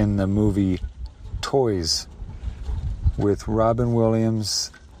prophesized in the movie Toys with Robin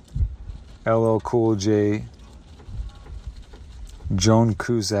Williams, LL Cool J, Joan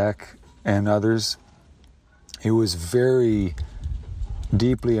Cusack, and others. It was very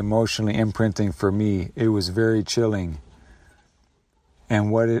deeply emotionally imprinting for me. It was very chilling.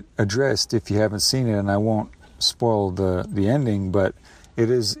 And what it addressed, if you haven't seen it, and I won't spoil the ending, but it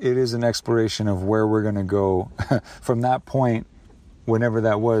is an exploration of where we're going to go from that point, whenever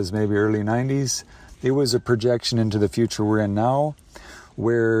that was, maybe early 90s. It was a projection into the future we're in now,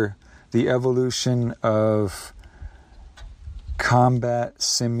 where the evolution of combat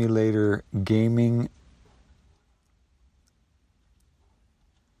simulator gaming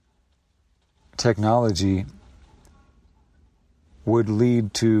technology would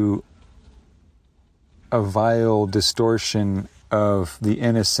lead to a vile distortion of the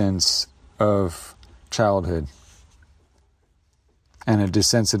innocence of childhood and a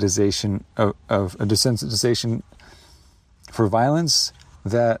desensitization of a desensitization for violence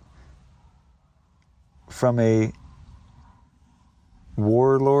that, from a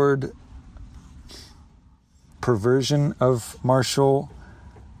warlord perversion of martial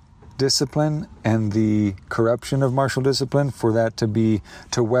discipline and the corruption of martial discipline, for that to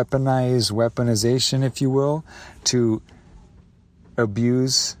weaponization, if you will, to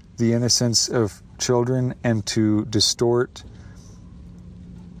abuse the innocence of children and to distort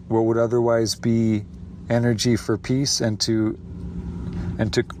what would otherwise be energy for peace, and to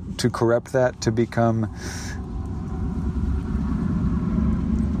corrupt that to become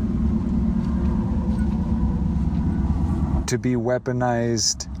to be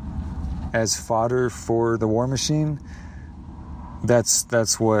weaponized as fodder for the war machine.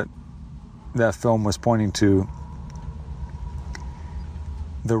 That's what that film was pointing to.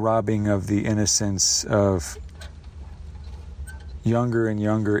 The robbing of the innocence of younger and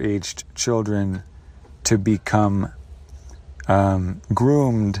younger aged children to become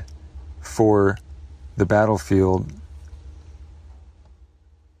groomed for the battlefield.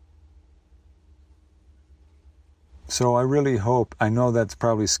 So I really hope, I know that's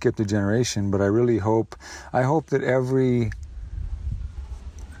probably skipped a generation, but I hope that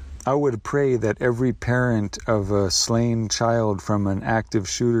I would pray that every parent of a slain child from an active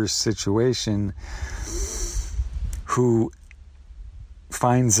shooter situation who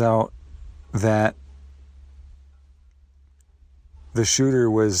finds out that the shooter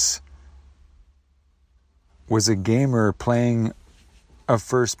was a gamer playing a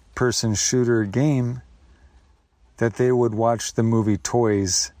first-person shooter game, that they would watch the movie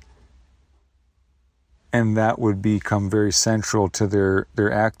Toys, and that would become very central to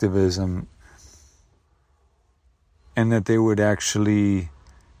their activism, and that they would actually,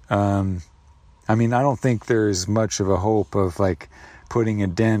 I don't think there's much of a hope of like putting a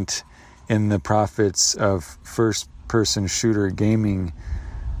dent in the profits of first-person shooter gaming.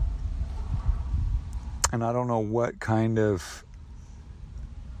 And I don't know what kind of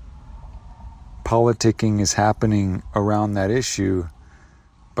politicking is happening around that issue,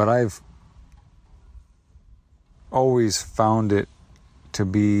 but I've always found it to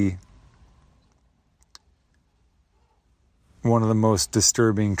be one of the most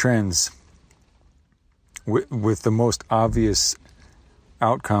disturbing trends, with the most obvious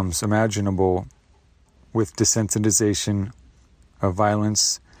outcomes imaginable, with desensitization of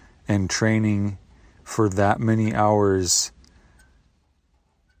violence and training for that many hours.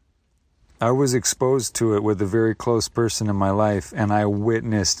 I was exposed to it with a very close person in my life, and I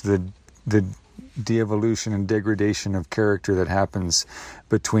witnessed the de-evolution and degradation of character that happens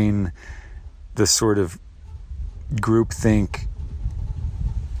between the sort of groupthink,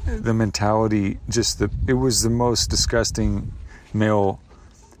 the mentality, it was the most disgusting male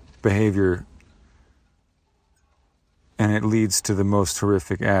behavior, and it leads to the most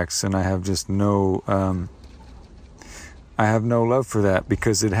horrific acts, and I have just no love for that,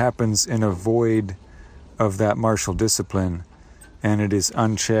 because it happens in a void of that martial discipline, and it is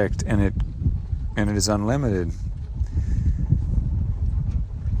unchecked, and it is unlimited.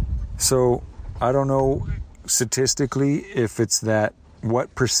 So I don't know statistically if it's that,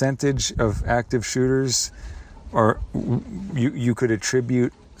 what percentage of active shooters, or you could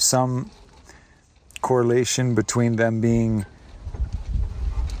attribute some correlation between them being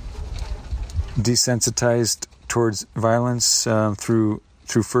desensitized towards violence through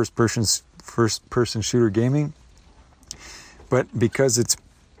first person shooter gaming. But because it's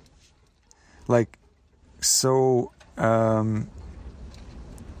like so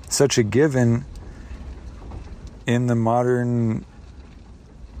such a given in the modern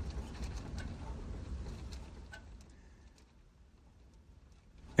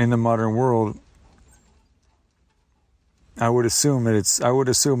world, I would assume it's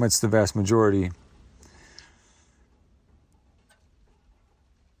the vast majority.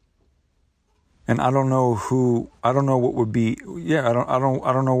 And I don't know what would be, I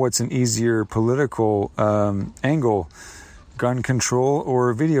don't know what's an easier political angle, gun control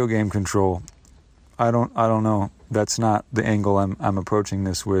or video game control. I don't know. That's not the angle I'm approaching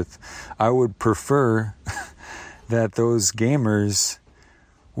this with. I would prefer that those gamers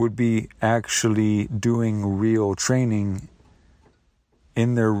would be actually doing real training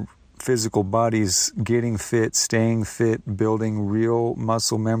in their physical bodies, getting fit, staying fit, building real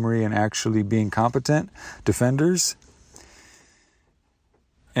muscle memory, and actually being competent defenders,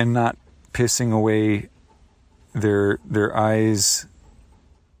 and not pissing away their eyes,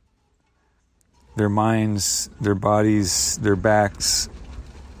 their minds, their bodies, their backs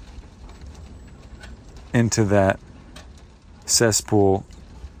into that cesspool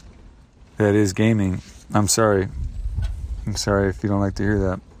that is gaming. I'm sorry if you don't like to hear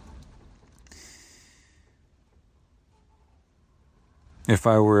that. If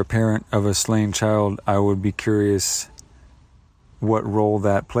I were a parent of a slain child, I would be curious what role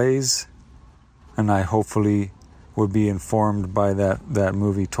that plays, and I hopefully would be informed by that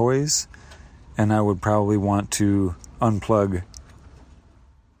movie Toys, and I would probably want to unplug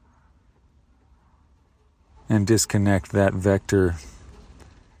and disconnect that vector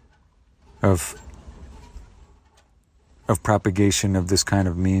of propagation of this kind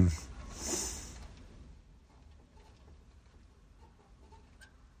of meme.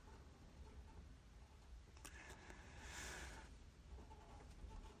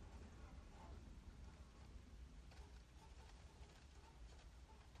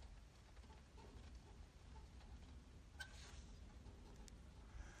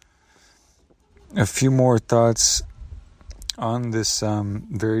 A few more thoughts on this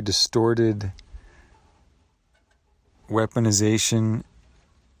very distorted weaponization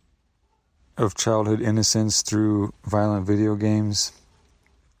of childhood innocence through violent video games.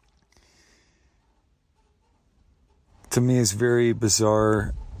 To me, it's very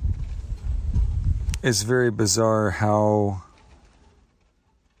bizarre. It's very bizarre how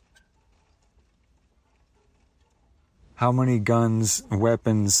many guns,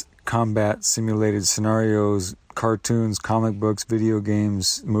 weapons, combat simulated scenarios, cartoons, comic books, video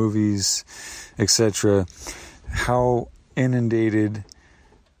games, movies, etc., how inundated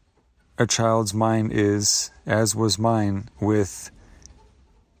a child's mind is, as was mine, with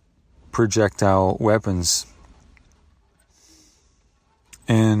projectile weapons.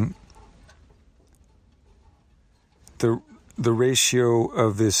 And the ratio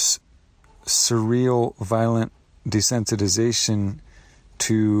of this surreal, violent desensitization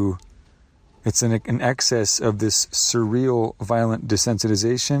to, it's an excess of this surreal, violent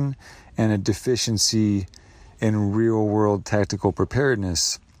desensitization and a deficiency in real-world tactical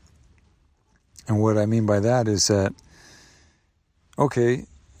preparedness. And what I mean by that is that, okay,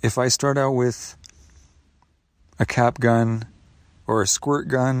 if I start out with a cap gun or a squirt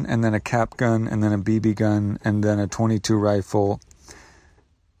gun, and then a cap gun, and then a BB gun, and then a .22 rifle,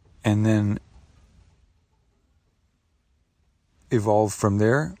 and then evolve from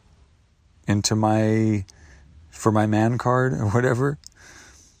there into for my man card or whatever.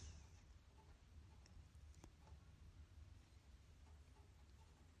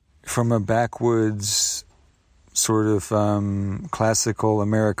 From a backwoods sort of classical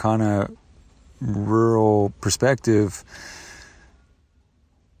Americana rural perspective,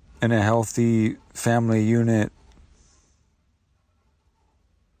 in a healthy family unit,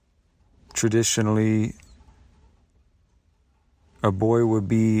 traditionally, a boy would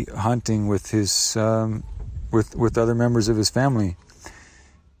be hunting with his with other members of his family,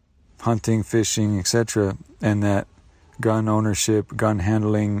 hunting, fishing, etc., and that gun ownership, gun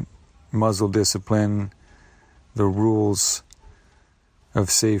handling, muzzle discipline, the rules of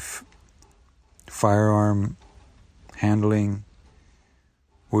safe firearm handling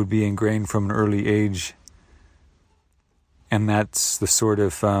would be ingrained from an early age. And that's the sort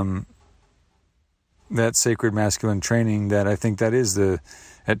of that sacred masculine training that I think that is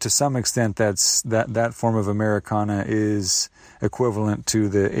to some extent that form of Americana is equivalent to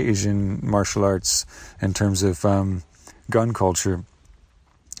the Asian martial arts in terms of gun culture.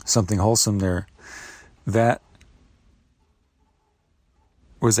 Something wholesome there. That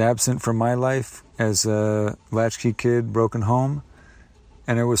was absent from my life as a latchkey kid, broken home,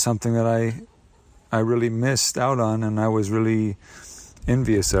 and it was something that I really missed out on, and I was really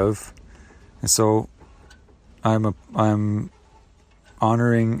envious of. And so I'm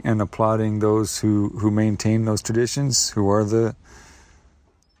honoring and applauding those who maintain those traditions, who are the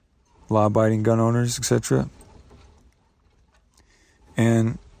law-abiding gun owners, etc.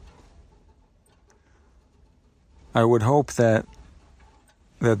 And I would hope that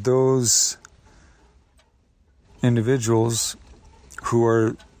those individuals who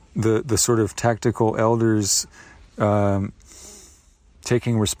are the sort of tactical elders,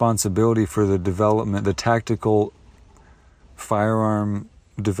 taking responsibility for the development, the tactical firearm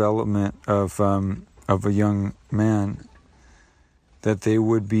development of a young man, that they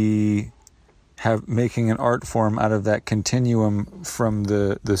would be making an art form out of that continuum from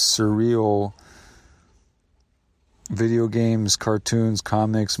the surreal video games, cartoons,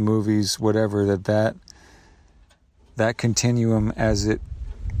 comics, movies, whatever, that continuum as it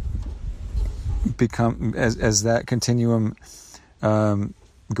as that continuum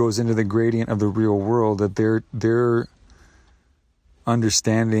goes into the gradient of the real world, that they're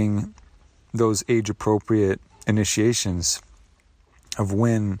understanding those age-appropriate initiations of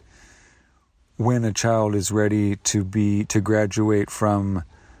when a child is ready to graduate from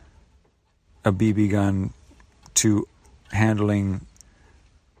a BB gun to handling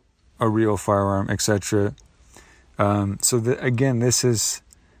a real firearm, etc. So again, this is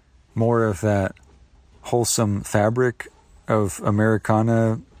more of that wholesome fabric of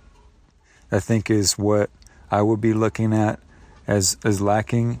Americana, I think, is what I would be looking at as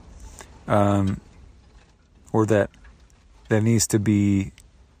lacking, or that needs to be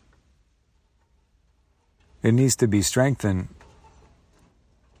strengthened.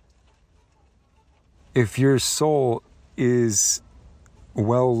 If your soul is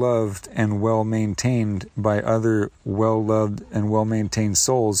well loved and well maintained by other well loved and well maintained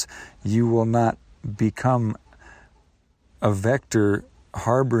souls, you will not become a vector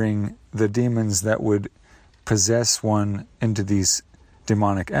harboring the demons that would possess one into these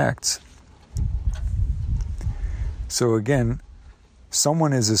demonic acts. So again,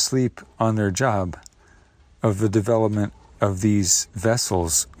 someone is asleep on their job of the development of these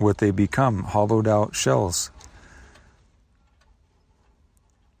vessels, what they become, hollowed out shells.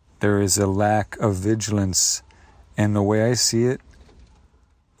 There is a lack of vigilance, and the way I see it,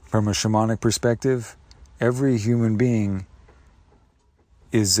 from a shamanic perspective, every human being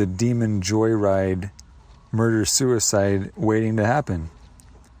is a demon joyride, murder-suicide waiting to happen.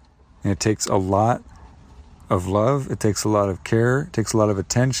 And it takes a lot of love, it takes a lot of care, it takes a lot of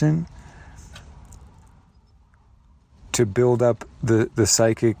attention to build up the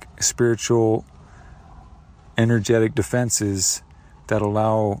psychic, spiritual, energetic defenses that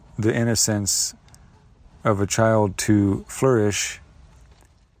allow the innocence of a child to flourish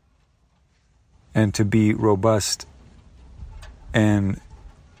and to be robust and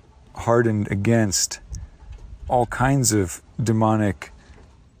hardened against all kinds of demonic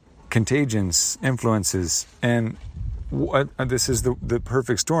contagions, influences. And this is the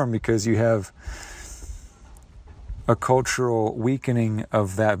perfect storm, because you have a cultural weakening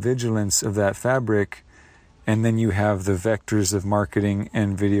of that vigilance, of that fabric, and then you have the vectors of marketing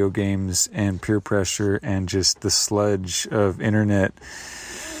and video games and peer pressure and just the sludge of internet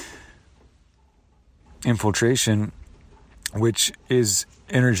infiltration, which is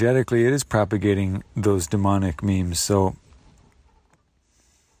energetically, it is propagating those demonic memes. So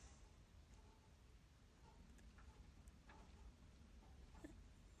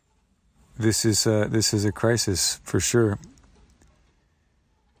this is a crisis for sure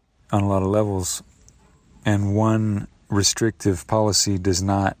on a lot of levels, and one restrictive policy does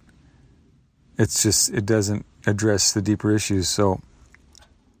not. It doesn't address the deeper issues. So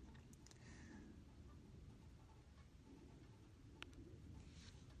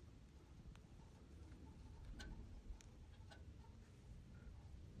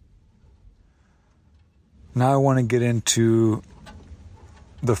Now I want to get into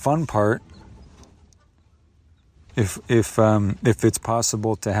the fun part. If it's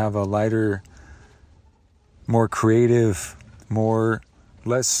possible to have a lighter, more creative,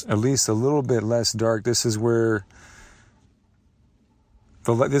 less, at least a little bit less dark. This is where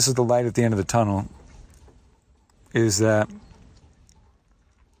this is the light at the end of the tunnel. Is that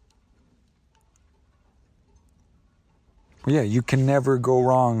you can never go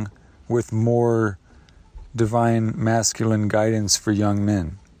wrong with more divine masculine guidance for young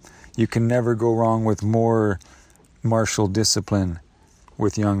men. You can never go wrong with more martial discipline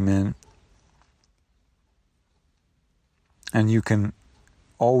with young men. And you can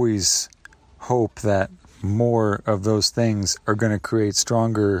always hope that more of those things are going to create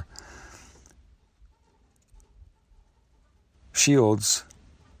stronger shields,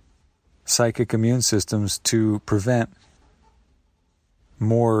 psychic immune systems to prevent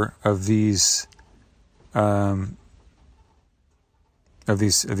more of these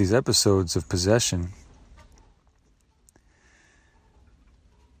episodes of possession.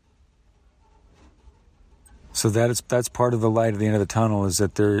 So that's part of the light at the end of the tunnel, is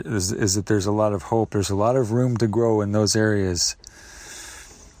that there's a lot of hope. There's a lot of room to grow in those areas.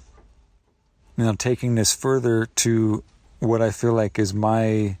 Now, taking this further to what I feel like is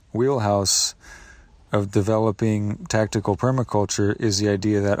my wheelhouse of developing tactical permaculture, is the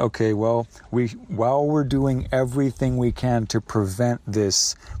idea that, okay, well, while we're doing everything we can to prevent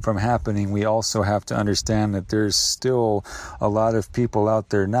this from happening, we also have to understand that there's still a lot of people out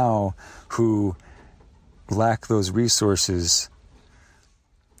there now who lack those resources.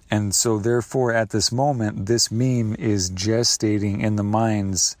 And so therefore, at this moment, this meme is gestating in the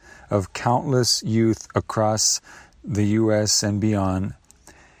minds of countless youth across the US and beyond.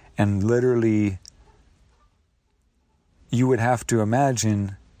 And literally, you would have to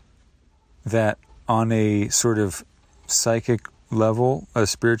imagine that on a sort of psychic level, a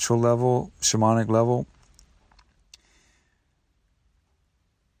spiritual level, shamanic level,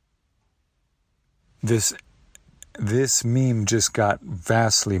 this meme just got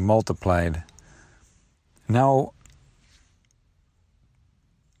vastly multiplied. Now,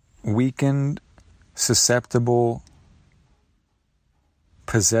 weakened, susceptible,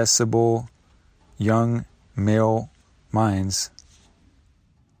 possessible, young male minds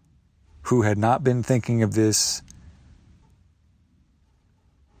who had not been thinking of this,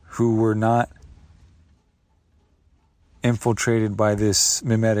 who were not infiltrated by this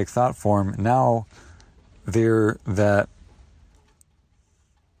mimetic thought form, now they're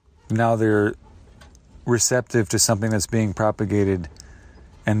receptive to something that's being propagated,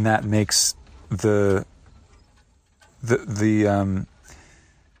 and that makes the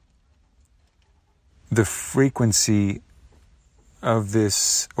frequency of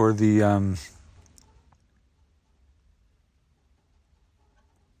this, or the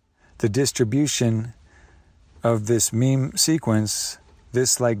distribution of this meme sequence,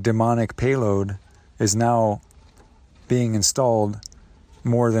 this like demonic payload, is now being installed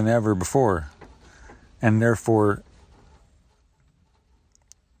more than ever before. And therefore,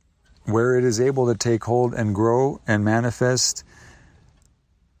 where it is able to take hold and grow and manifest,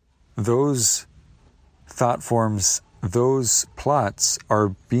 those thought forms, those plots are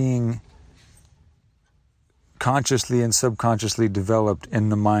being consciously and subconsciously developed in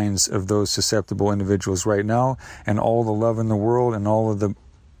the minds of those susceptible individuals right now. And all the love in the world and all of the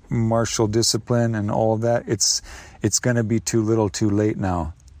martial discipline and all of that, it's going to be too little too late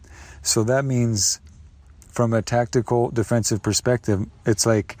now. So that means, from a tactical defensive perspective, it's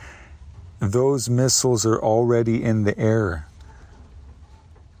like those missiles are already in the air.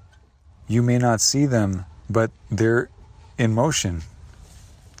 You may not see them, but they're in motion.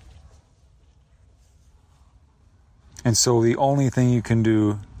 And so the only thing you can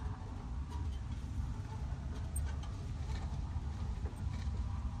do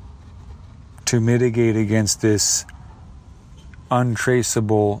to mitigate against this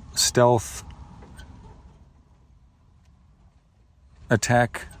untraceable stealth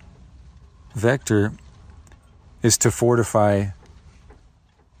attack vector is to fortify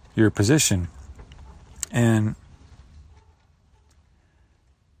your position. And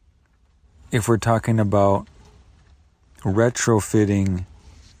if we're talking about retrofitting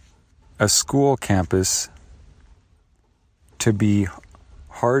a school campus to be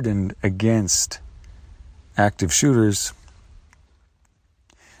hardened against active shooters,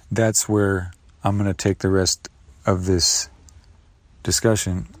 that's where I'm going to take the rest of this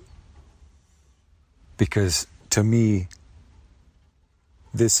discussion. Because to me,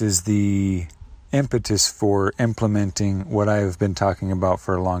 this is the impetus for implementing what I have been talking about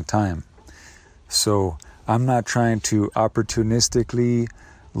for a long time. So I'm not trying to opportunistically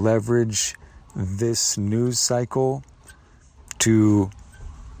leverage this news cycle to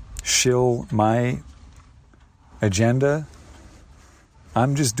shill my agenda.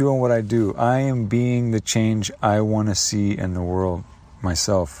 I'm just doing what I do. I am being the change I want to see in the world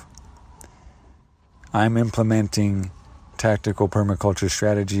myself. I'm implementing tactical permaculture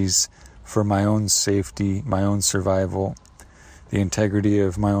strategies for my own safety, my own survival, the integrity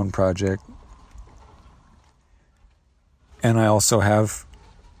of my own project. And I also have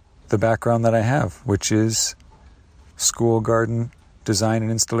the background that I have, which is school garden design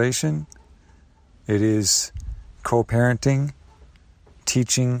and installation. It is co-parenting,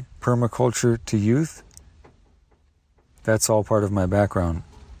 teaching permaculture to youth. That's all part of my background.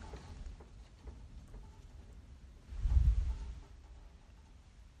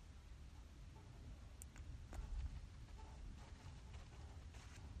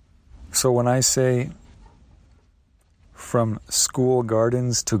 So when I say from school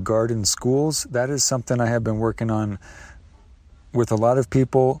gardens to garden schools, that is something I have been working on with a lot of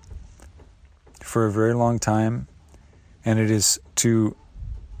people for a very long time, and it is to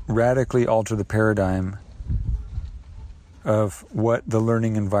radically alter the paradigm of what the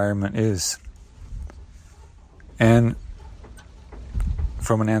learning environment is. And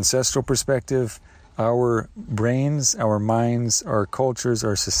from an ancestral perspective, our brains, our minds, our cultures,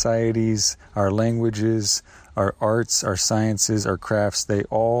 our societies, our languages, our arts, our sciences, our crafts, they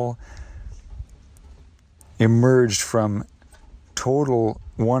all emerged from total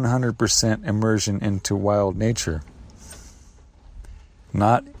 100% immersion into wild nature.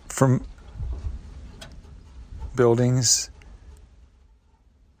 Not from buildings,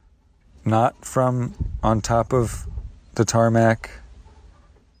 not from on top of the tarmac,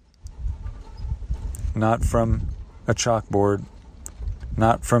 not from a chalkboard,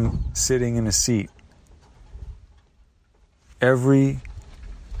 not from sitting in a seat. Every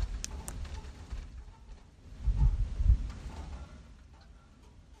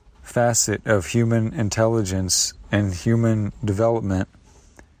facet of human intelligence and human development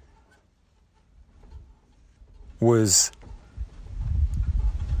was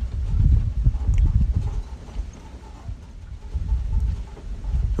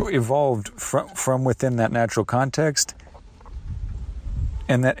evolved from within that natural context,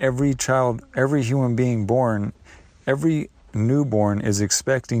 and that every child, every human being born, every newborn is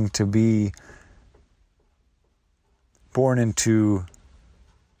expecting to be born into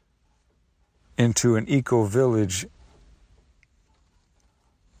an eco-village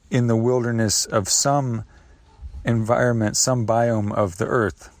in the wilderness of some environment, some biome of the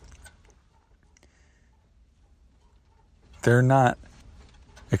earth. They're not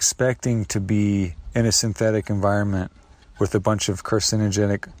expecting to be in a synthetic environment with a bunch of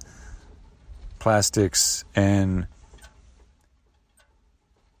carcinogenic plastics and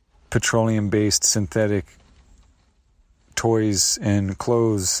petroleum-based synthetic toys and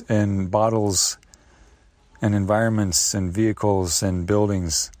clothes and bottles and environments and vehicles and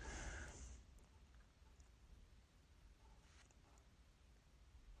buildings.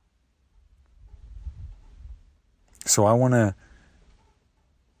 So I want to,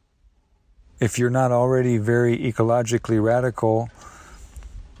 if you're not already very ecologically radical,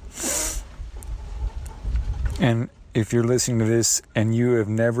 and if you're listening to this and you have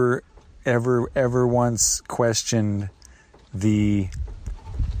never, ever once questioned the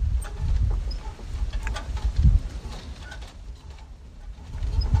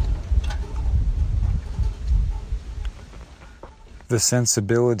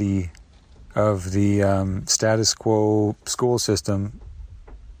sensibility of the status quo school system,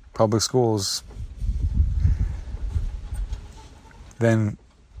 public schools, then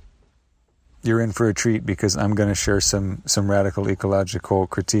you're in for a treat, because I'm going to share some radical ecological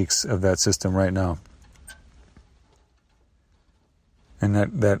critiques of that system right now. And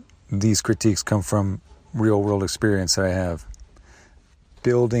that these critiques come from real world experience that I have.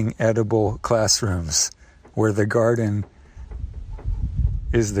 Building edible classrooms where the garden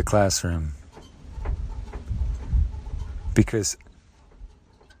is the classroom. Because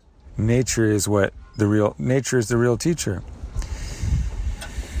nature is the real teacher.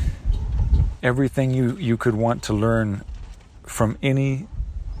 Everything you could want to learn from any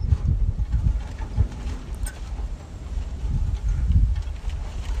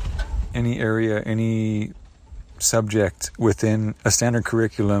area, any subject within a standard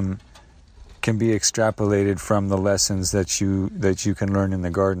curriculum can be extrapolated from the lessons that you can learn in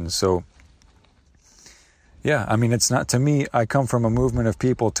the garden. So yeah, I mean, it's not, to me, I come from a movement of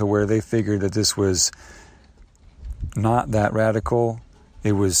people to where they figured that this was not that radical,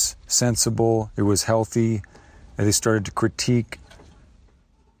 It was sensible. It was healthy. And they started to critique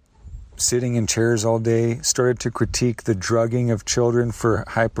sitting in chairs all day, started to critique the drugging of children for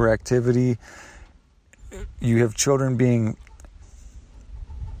hyperactivity. You have children being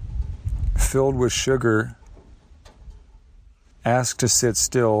filled with sugar, asked to sit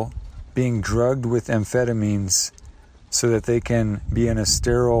still, being drugged with amphetamines so that they can be in a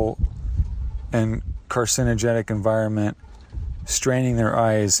sterile and carcinogenic environment, straining their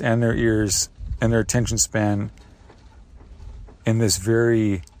eyes and their ears and their attention span in this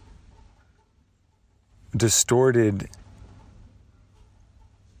very distorted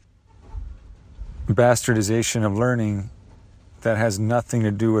bastardization of learning that has nothing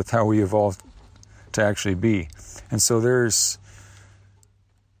to do with how we evolved to actually be. And so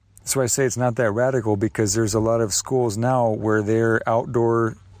I say it's not that radical, because there's a lot of schools now where they're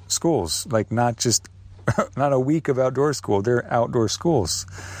outdoor schools, like not a week of outdoor school, they're outdoor schools,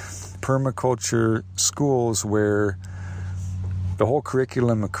 permaculture schools where the whole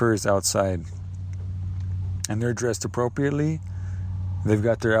curriculum occurs outside, and they're dressed appropriately. They've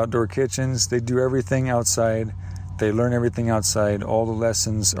got their outdoor kitchens. They do everything outside. They learn everything outside. All the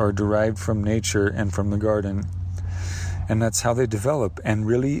lessons are derived from nature and from the garden. And that's how they develop. And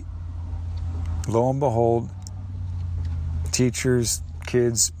really, lo and behold, teachers,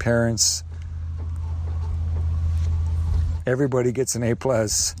 kids, parents, everybody gets an A+,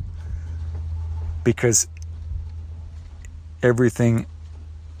 because everything,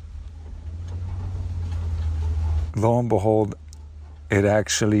 lo and behold, it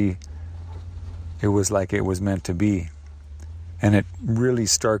was like it was meant to be. And it really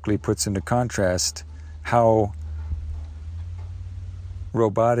starkly puts into contrast how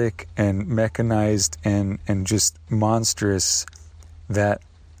robotic and mechanized and just monstrous that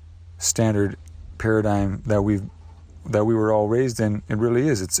standard paradigm that we were all raised in, it really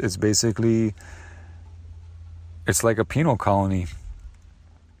is. It's basically, it's like a penal colony.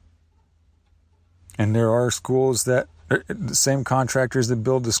 And there are schools that, the same contractors that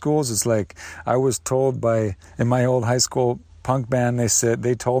build the schools, it's like, I was told in my old high school punk band,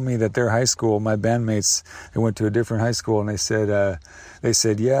 they told me that their high school, my bandmates, they went to a different high school, and they said,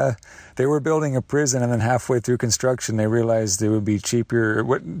 yeah, they were building a prison, and then halfway through construction, they realized it would be cheaper.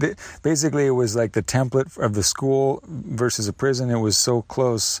 Basically, it was like the template of the school versus a prison. It was so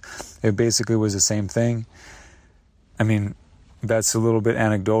close. It basically was the same thing. I mean, that's a little bit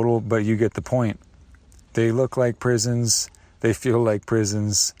anecdotal, but you get the point. They look like prisons. They feel like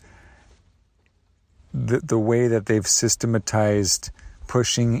prisons. The way that they've systematized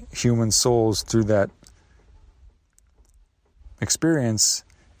pushing human souls through that experience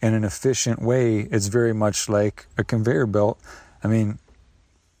in an efficient way, it's very much like a conveyor belt. I mean,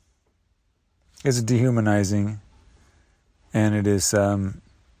 it's dehumanizing, and it is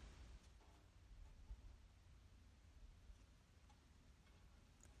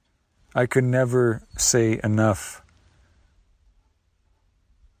I could never say enough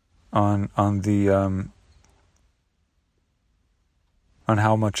on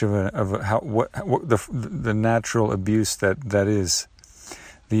how much of the natural abuse that is,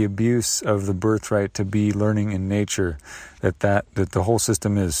 the abuse of the birthright to be learning in nature, that the whole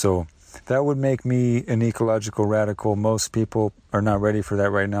system is. So that would make me an ecological radical. Most people are not ready for that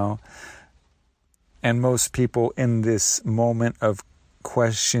right now, and most people in this moment of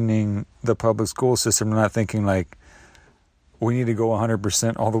questioning the public school system are not thinking like, we need to go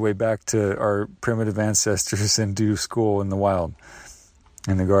 100% all the way back to our primitive ancestors and do school in the wild,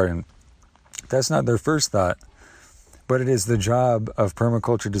 in the garden. That's not their first thought, but it is the job of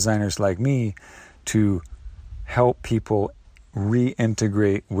permaculture designers like me to help people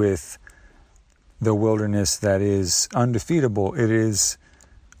reintegrate with the wilderness that is undefeatable. It is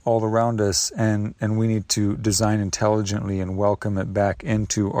all around us, and we need to design intelligently and welcome it back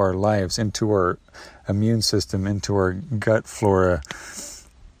into our lives, into our immune system, into our gut flora,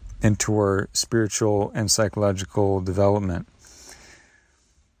 into our spiritual and psychological development.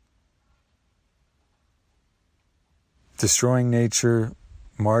 Destroying nature,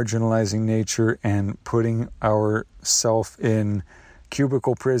 marginalizing nature, and putting ourselves in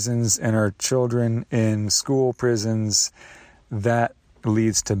cubicle prisons and our children in school prisons, that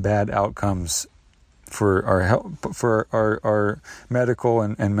leads to bad outcomes for our health, for our medical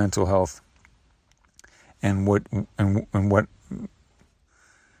and mental health. And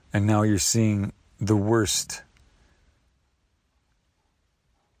now you're seeing the worst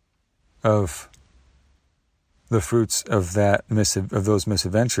of the fruits of those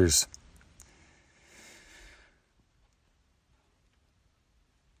misadventures.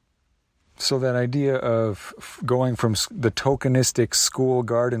 So that idea of going from the tokenistic school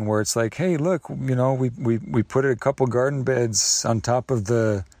garden, where it's like, hey, look, we put a couple garden beds on top of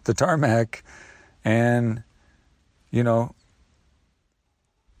the tarmac, and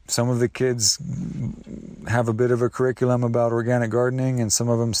some of the kids have a bit of a curriculum about organic gardening, and some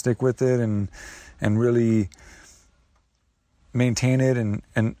of them stick with it and really maintain it,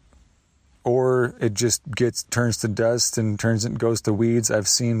 and or it just turns to dust and goes to weeds. I've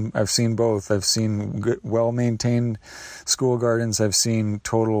seen both. I've seen good, well-maintained school gardens. I've seen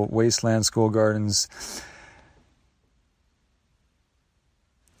total wasteland school gardens.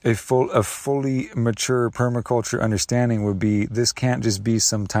 A fully mature permaculture understanding would be, this can't just be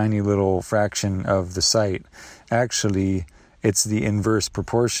some tiny little fraction of the site. Actually, it's the inverse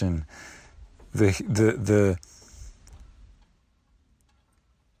proportion.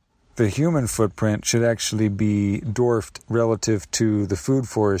 The human footprint should actually be dwarfed relative to the food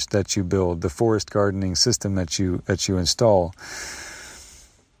forest that you build, the forest gardening system that you install.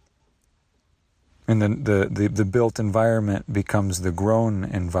 And then the built environment becomes the grown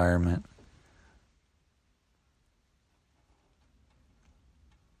environment.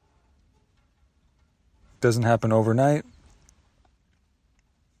 Doesn't happen overnight.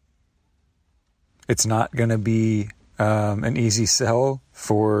 It's not going to be an easy sell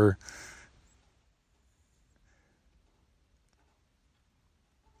for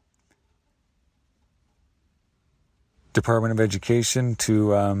Department of Education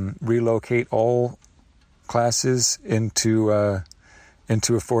to relocate all classes into a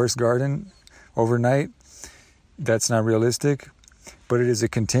forest garden overnight. That's not realistic, but it is a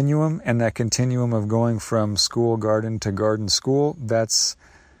continuum, and that continuum of going from school garden to garden school, that's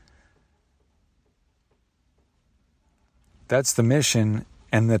the mission.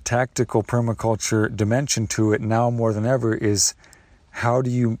 And the tactical permaculture dimension to it now more than ever is, how do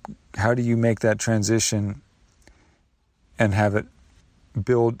you make that transition and have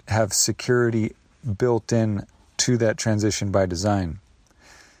security built in to that transition by design.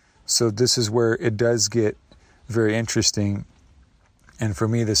 So this is where it does get very interesting. And for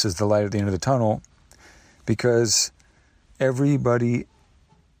me, this is the light at the end of the tunnel, because everybody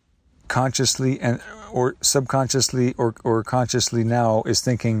consciously or subconsciously or consciously now is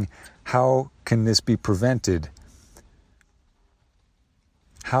thinking, how can this be prevented?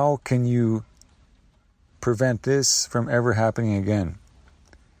 How can you prevent this from ever happening again?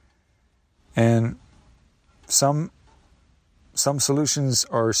 And some solutions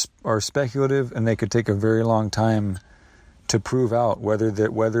are speculative, and they could take a very long time to prove out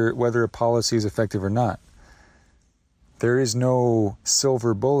whether a policy is effective or not. There is no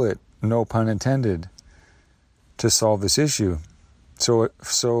silver bullet, no pun intended, to solve this issue.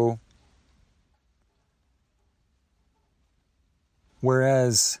 So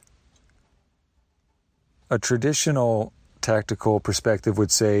whereas a traditional tactical perspective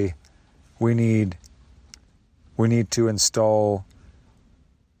would say, we need to install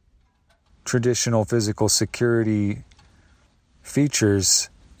traditional physical security features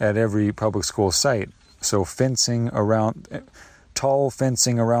at every public school site. So tall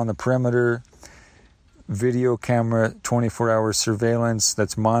fencing around the perimeter, video camera 24-hour surveillance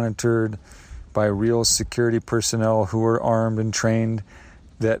that's monitored by real security personnel who are armed and trained,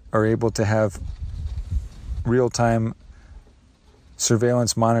 that are able to have real-time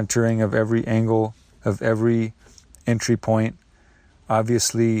surveillance monitoring of every angle, of every entry point.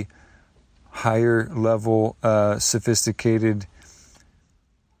 Obviously, higher level, sophisticated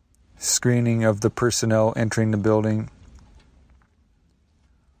screening of the personnel entering the building,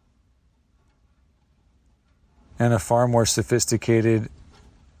 and a far more sophisticated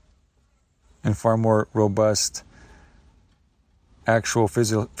and far more robust actual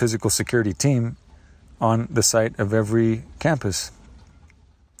physical security team on the site of every campus.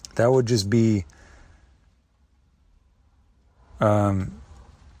 That would just be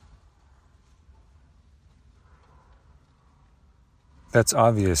that's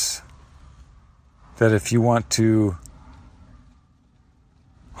obvious that if you want to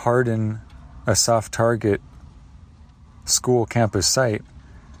harden a soft target school campus site,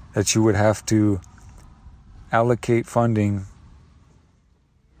 that you would have to allocate funding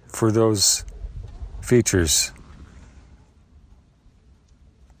for those features.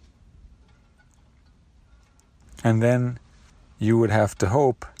 And then you would have to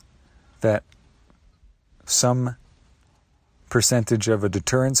hope that some percentage of a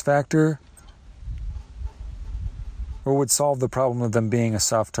deterrence factor would solve the problem of them being a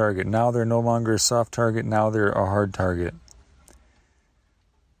soft target. Now they're no longer a soft target, now they're a hard target.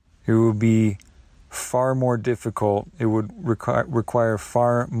 It would be far more difficult. It would require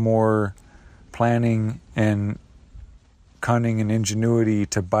far more planning and cunning and ingenuity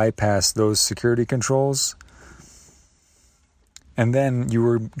to bypass those security controls. And then you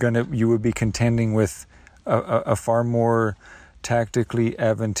would be contending with a far more tactically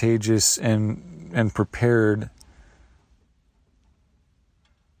advantageous and prepared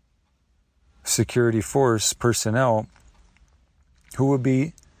security force personnel who would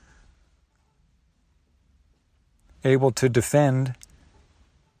be able to defend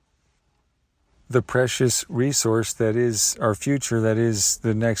the precious resource that is our future, that is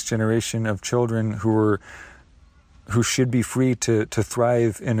the next generation of children who should be free to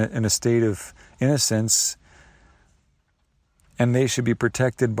thrive in a state of innocence, and they should be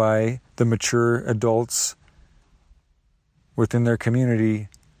protected by the mature adults within their community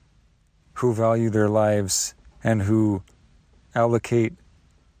who value their lives and who allocate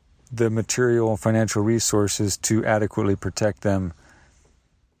the material and financial resources to adequately protect them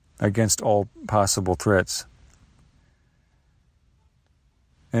against all possible threats.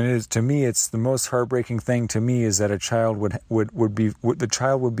 And to me, it's the most heartbreaking thing to me is that a child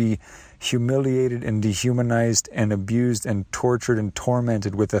would be humiliated and dehumanized and abused and tortured and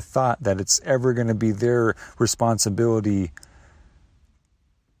tormented with the thought that it's ever going to be their responsibility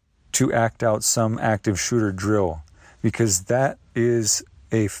to act out some active shooter drill, because that is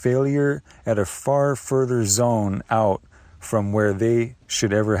a failure at a far further zone out from where they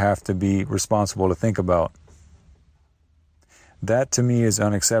should ever have to be responsible to think about. That to me is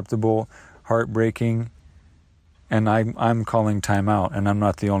unacceptable, heartbreaking, and I'm calling time out, and I'm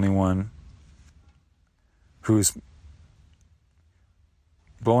not the only one who's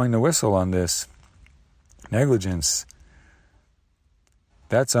blowing the whistle on this. Negligence.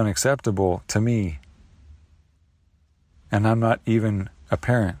 That's unacceptable to me. And I'm not even a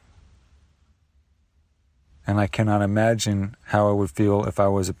parent. And I cannot imagine how I would feel if I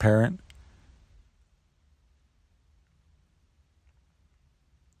was a parent.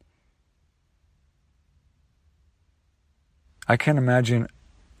 I can't imagine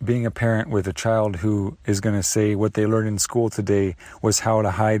being a parent with a child who is going to say what they learned in school today was how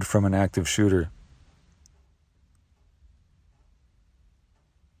to hide from an active shooter.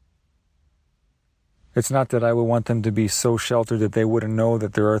 It's not that I would want them to be so sheltered that they wouldn't know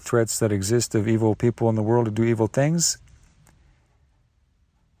that there are threats that exist of evil people in the world to do evil things.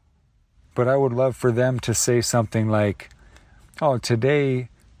 But I would love for them to say something like, oh, today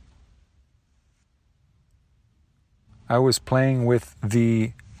I was playing with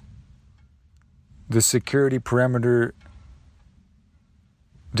the security perimeter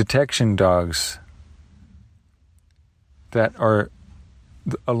detection dogs that are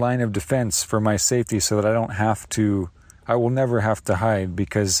a line of defense for my safety so that I will never have to hide,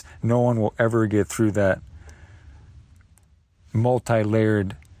 because no one will ever get through that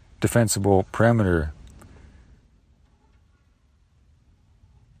multi-layered defensible perimeter.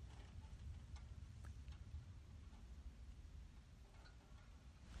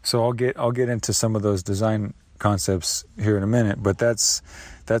 So I'll get into some of those design concepts here in a minute, but that's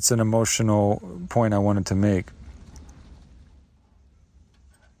an emotional point I wanted to make.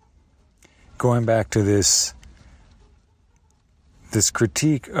 Going back to this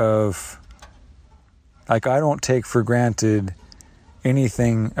critique of, like, I don't take for granted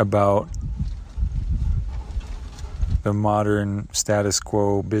anything about the modern status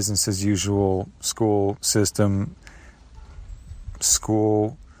quo, business as usual school system,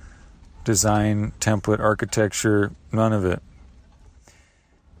 school design, template, architecture, none of it.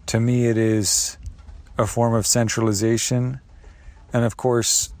 To me, it is a form of centralization, and of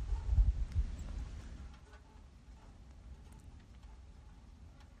course,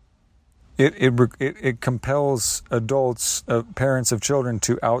 It compels adults, parents of children,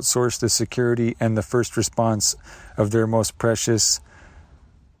 to outsource the security and the first response of their most precious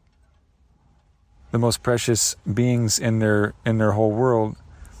beings in their whole world.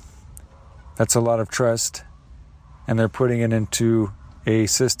 That's a lot of trust, and they're putting it into a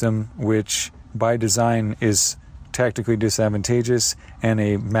system which, by design, is tactically disadvantageous and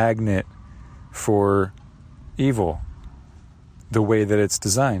a magnet for evil, the way that it's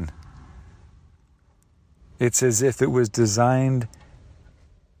designed. It's as if it was designed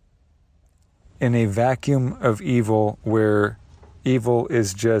in a vacuum of evil where evil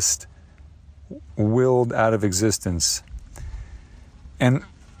is just willed out of existence. And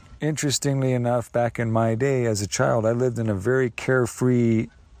interestingly enough, back in my day as a child, I lived in a very carefree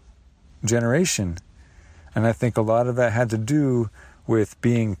generation. And I think a lot of that had to do with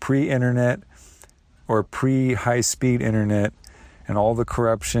being pre-internet or pre-high-speed internet, and all the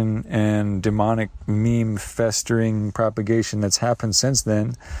corruption and demonic meme festering propagation that's happened since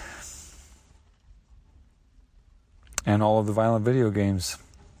then. and all of the violent video games,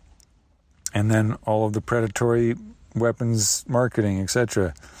 and then all of the predatory weapons marketing,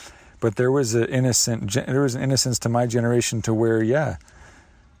 etc. But there was an innocence to my generation to where, yeah,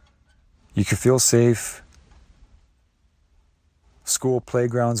 you could feel safe. School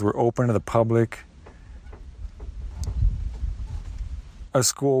playgrounds were open to the public. A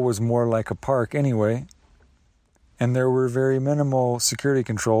school was more like a park anyway, and there were very minimal security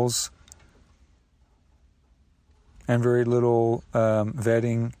controls and very little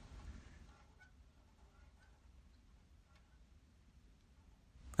vetting.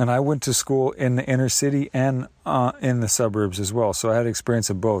 And I went to school in the inner city and in the suburbs as well. So I had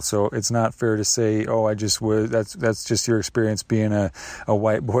experience of both. So it's not fair to say, oh, I just was, that's just your experience being a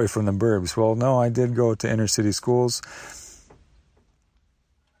white boy from the burbs. Well, no, I did go to inner city schools.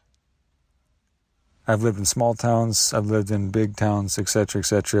 I've lived in small towns, I've lived in big towns, etc.,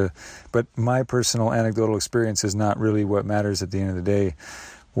 etc. But my personal anecdotal experience is not really what matters at the end of the day.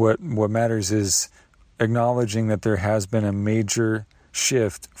 What matters is acknowledging that there has been a major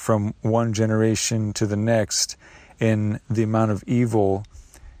shift from one generation to the next in the amount of evil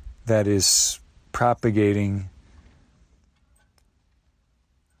that is propagating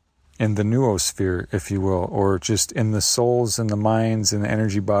in the noosphere, if you will, or just in the souls and the minds and the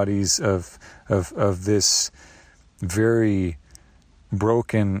energy bodies of this very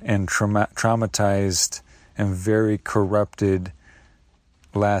broken and traumatized and very corrupted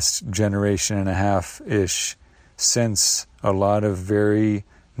last generation and a half-ish, since a lot of very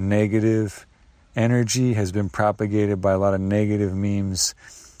negative energy has been propagated by a lot of negative memes,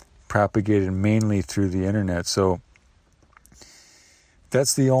 propagated mainly through the internet. So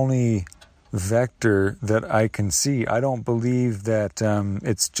that's the only vector that I can see. I don't believe that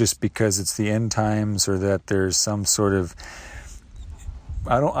it's just because it's the end times, or that there's some sort of.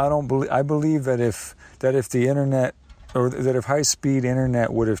 I believe that if the internet, or that if high-speed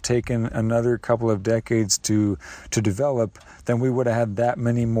internet would have taken another couple of decades to develop, then we would have had that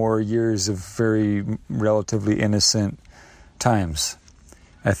many more years of very relatively innocent times.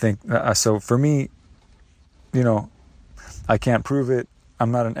 I think so. For me, I can't prove it.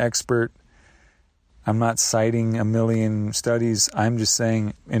 I'm not an expert. I'm not citing a million studies. I'm just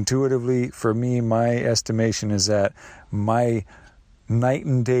saying intuitively, for me, my estimation is that my night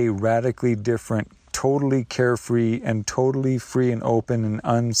and day radically different, totally carefree and totally free and open and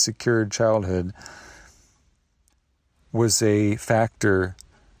unsecured childhood was a factor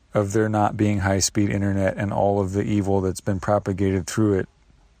of there not being high-speed internet and all of the evil that's been propagated through it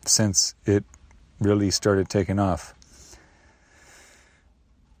since it really started taking off.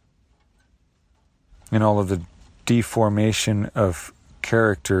 And all of the deformation of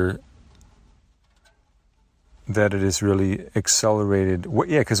character that it has really accelerated.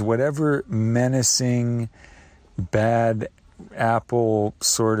 Because whatever menacing, bad apple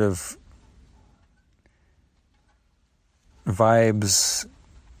sort of vibes,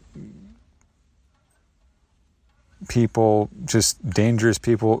 people, just dangerous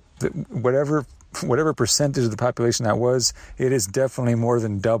people, whatever percentage of the population that was, it is definitely more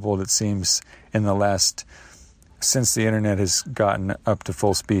than doubled, it seems, in the last, since the internet has gotten up to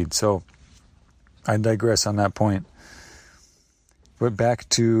full speed. So I digress on that point. But back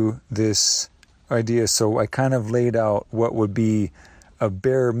to this idea. So I kind of laid out what would be a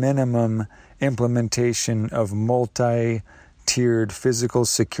bare minimum implementation of multi-tiered physical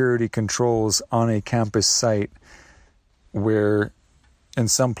security controls on a campus site, where in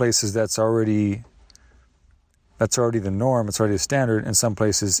some places that's already the norm, it's already a standard. In some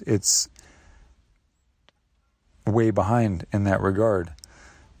places it's way behind in that regard.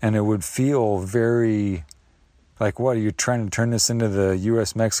 And it would feel very like, what, are you trying to turn this into the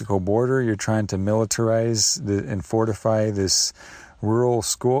U.S.-Mexico border? You're trying to militarize and fortify this rural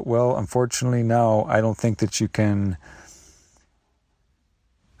school? Well, unfortunately now I don't think that you can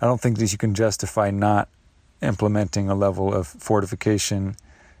justify not implementing a level of fortification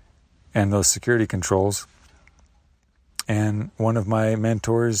and those security controls. And one of my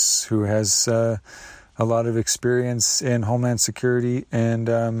mentors, who has a lot of experience in homeland security and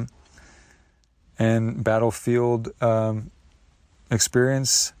battlefield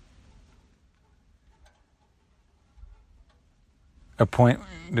experience, a point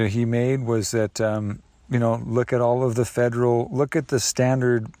that he made was that look at the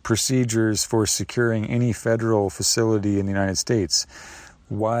standard procedures for securing any federal facility in the United States.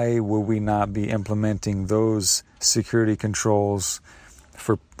 Why will we not be implementing those security controls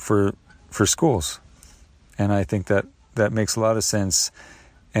for schools? And I think that makes a lot of sense.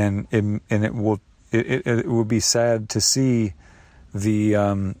 And it will be sad to see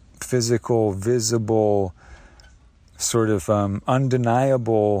the physical, visible sort of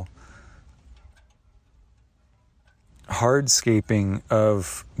undeniable hardscaping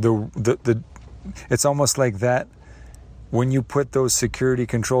of the it's almost like that when you put those security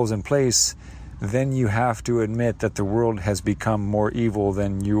controls in place, then you have to admit that the world has become more evil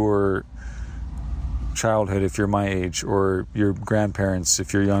than your childhood if you're my age, or your grandparents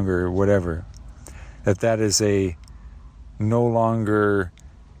if you're younger, or whatever. That is a no longer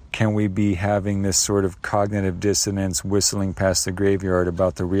can we be having this sort of cognitive dissonance whistling past the graveyard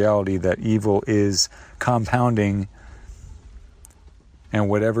about the reality that evil is compounding, and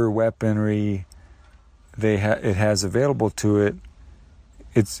whatever weaponry it has available to it,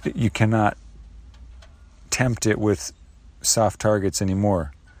 you cannot tempt it with soft targets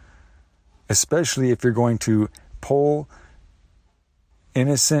anymore. Especially if you're going to pull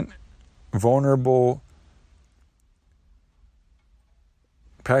innocent, vulnerable,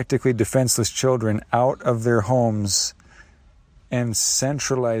 practically defenseless children out of their homes and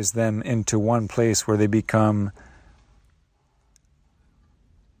centralize them into one place where they become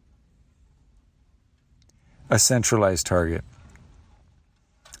a centralized target.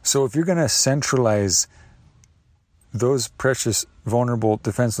 So if you're going to centralize those precious, vulnerable,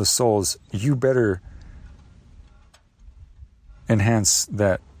 defenseless souls, you better enhance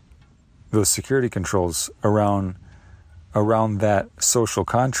those security controls around that social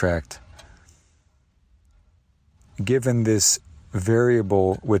contract, given this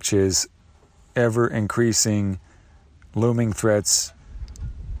variable, which is ever increasing, looming threats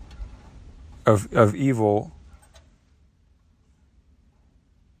of evil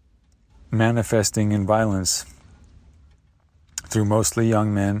manifesting in violence through mostly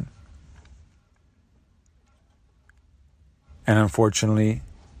young men, and unfortunately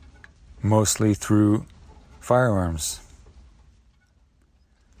mostly through firearms.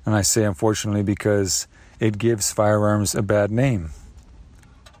 And I say unfortunately because it gives firearms a bad name,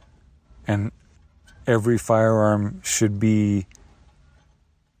 and every firearm should be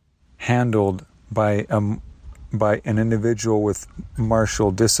handled by an individual with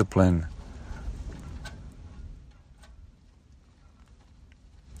martial discipline.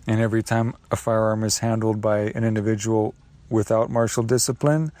 And every time a firearm is handled by an individual without martial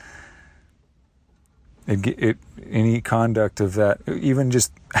discipline, any conduct of that, even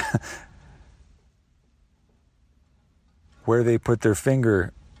just where they put their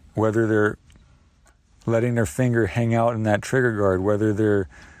finger, whether they're letting their finger hang out in that trigger guard, whether they're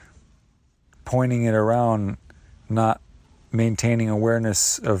pointing it around, not maintaining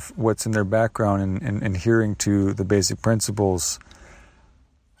awareness of what's in their background and adhering to the basic principles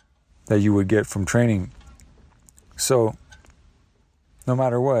that you would get from training. So, no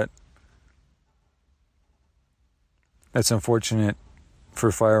matter what, it's unfortunate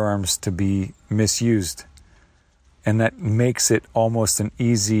for firearms to be misused, and that makes it almost an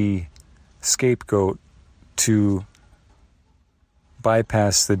easy scapegoat to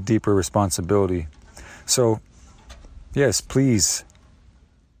bypass the deeper responsibility. So, yes, please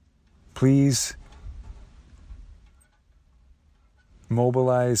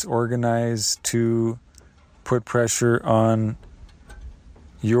mobilize, organize to put pressure on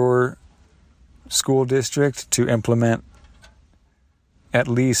your school district to implement at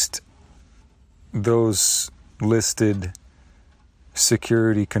least those listed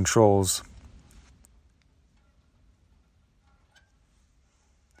security controls.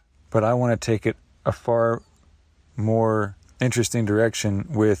 But I want to take it a far more interesting direction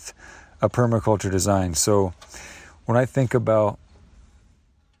with a permaculture design. So when I think about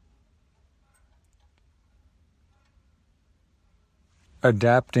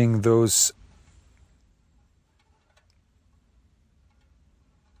adapting those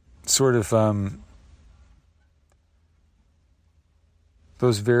sort of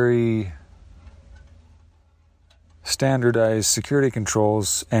those very standardized security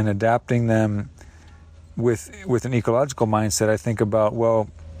controls and adapting them with an ecological mindset, I think about,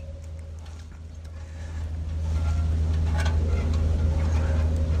 well,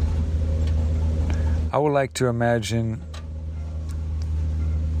 I would like to imagine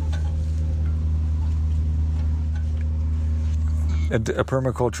a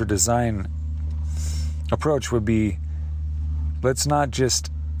permaculture design approach would be, let's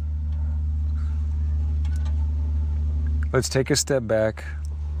take a step back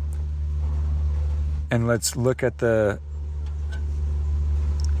and let's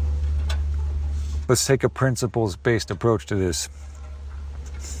take a principles-based approach to this.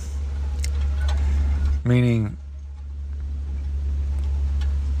 Meaning,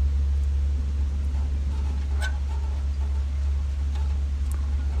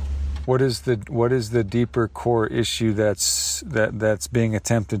 what is the deeper core issue that's being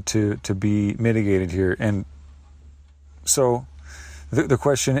attempted to be mitigated here? And so the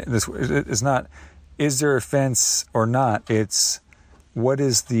question is not, is there a fence or not? It's what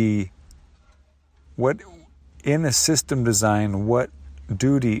in a system design, what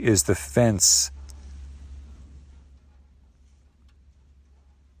duty is the fence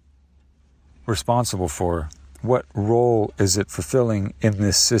responsible for? What role is it fulfilling in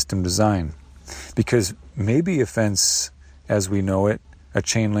this system design? Because maybe a fence, as we know it, a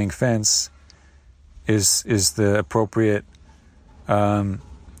chain link fence, is the appropriate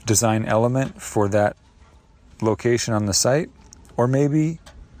design element for that location on the site, or maybe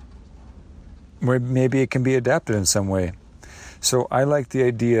it can be adapted in some way. So I like the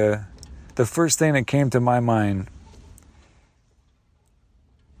idea. The first thing that came to my mind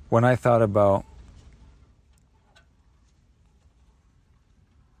when I thought about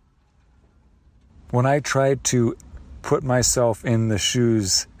when I tried to put myself in the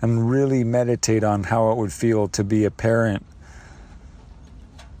shoes and really meditate on how it would feel to be a parent.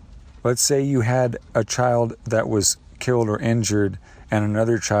 Let's say you had a child that was killed or injured and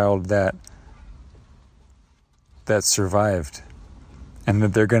another child that survived, and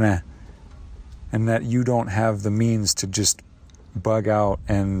that that you don't have the means to just bug out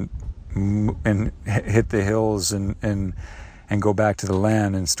and hit the hills and go back to the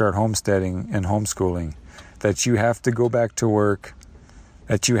land and start homesteading and homeschooling, that you have to go back to work,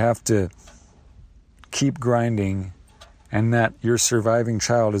 that you have to keep grinding, and that your surviving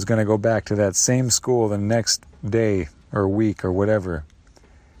child is going to go back to that same school the next day or week or whatever,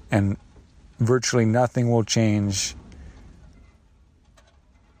 and virtually nothing will change.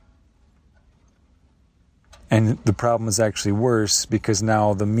 And the problem is actually worse because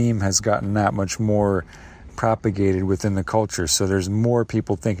now the meme has gotten that much more propagated within the culture. So there's more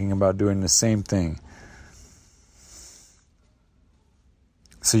people thinking about doing the same thing.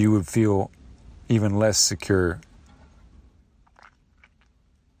 So you would feel even less secure.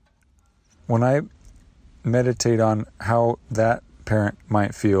 When I meditate on how that parent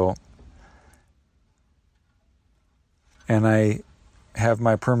might feel, and I have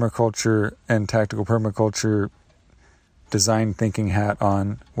my permaculture and tactical permaculture design thinking hat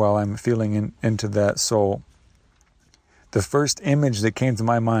on while I'm feeling into that soul, the first image that came to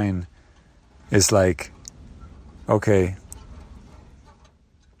my mind is like, okay,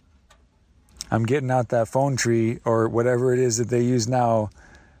 I'm getting out that phone tree or whatever it is that they use now,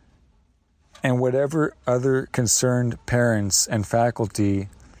 and whatever other concerned parents and faculty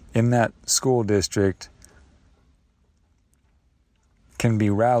in that school district can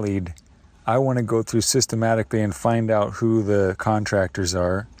be rallied. I want to go through systematically and find out who the contractors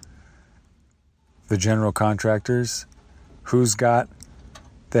are, the general contractors, who's got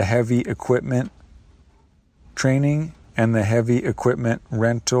the heavy equipment training and the heavy equipment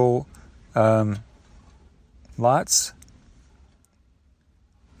rental lots,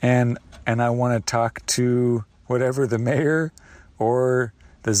 and I want to talk to whatever, the mayor or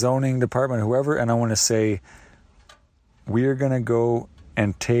the zoning department, whoever, and I want to say, we are going to go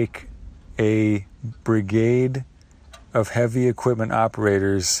and take a brigade of heavy equipment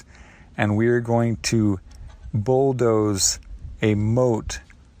operators, and we are going to bulldoze a moat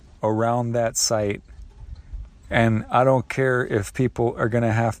around that site. And I don't care if people are going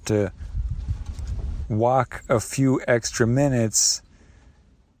to have to walk a few extra minutes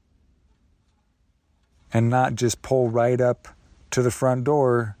and not just pull right up to the front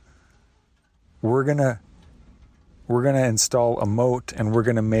door. We're gonna install a moat, and we're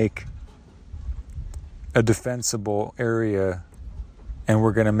gonna make a defensible area, and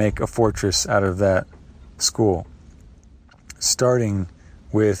we're gonna make a fortress out of that school, starting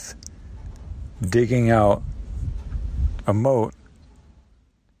with digging out a moat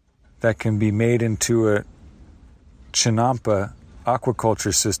that can be made into a Chinampa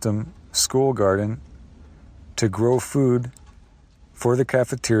aquaculture system school garden to grow food for the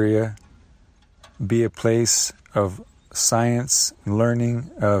cafeteria, be a place of science, learning,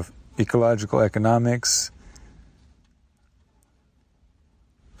 of ecological economics,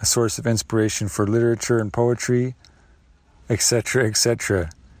 a source of inspiration for literature and poetry, etc., etc.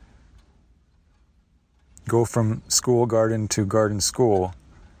 Go from school garden to garden school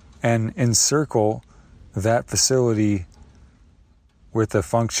and encircle that facility with a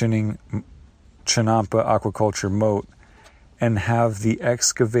functioning Chinampa aquaculture moat, and have the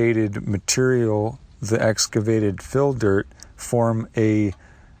excavated material, the excavated fill dirt, form a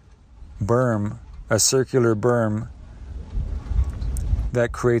berm, a circular berm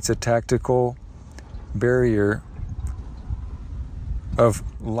that creates a tactical barrier of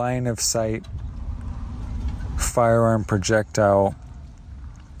line of sight firearm projectile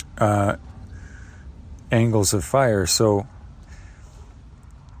angles of fire. So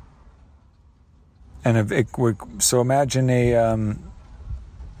imagine a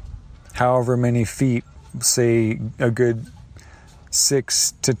however many feet, say a good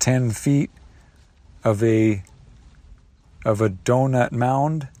 6 to 10 feet of a donut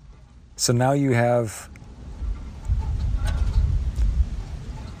mound. So now you have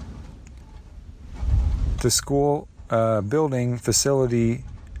the school building facility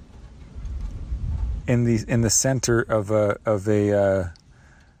in the center of a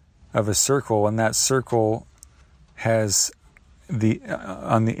circle, and that circle has in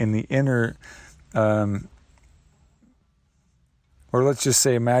the inner, or let's just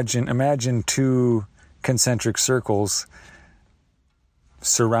say imagine two concentric circles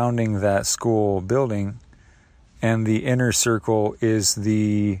surrounding that school building, and the inner circle is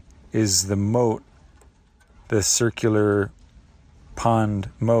the moat, the circular pond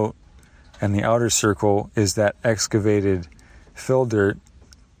moat, and the outer circle is that excavated fill dirt.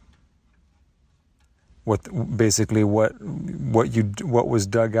 What was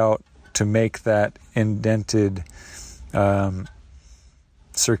dug out to make that indented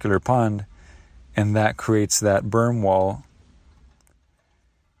circular pond, and that creates that berm wall,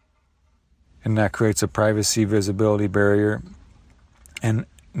 and that creates a privacy visibility barrier, and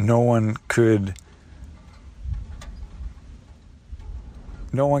no one could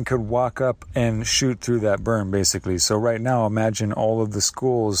walk up and shoot through that berm, basically. So right now, imagine all of the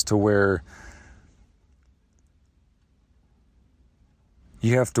schools to where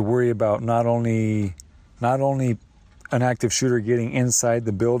you have to worry about not only an active shooter getting inside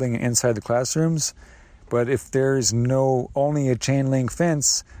the building and inside the classrooms, but if there's only a chain link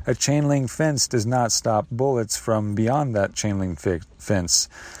fence does not stop bullets from beyond that chain link fence.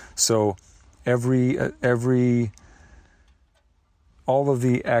 So all of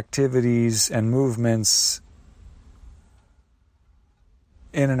the activities and movements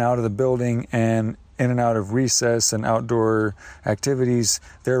in and out of the building and in and out of recess and outdoor activities,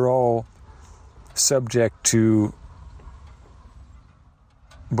 they're all subject to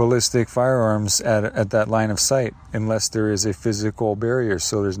ballistic firearms at that line of sight, unless there is a physical barrier.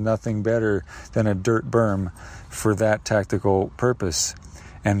 So there's nothing better than a dirt berm for that tactical purpose.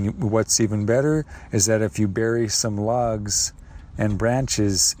 And what's even better is that if you bury some logs and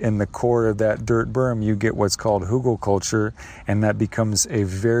branches in the core of that dirt berm, you get what's called hugelkultur, and that becomes a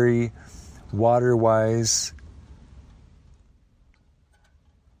very water-wise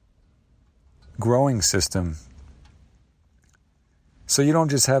growing system. So you don't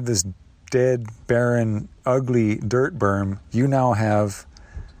just have this dead, barren, ugly dirt berm. You now have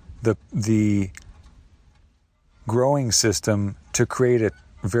the growing system to create a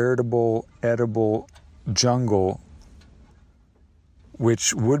veritable, edible jungle,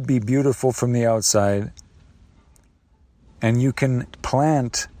 which would be beautiful from the outside. And you can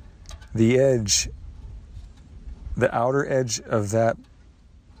plant the outer edge of that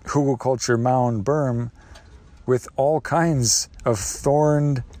hugelkultur mound berm with all kinds of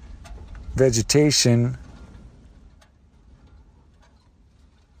thorned vegetation,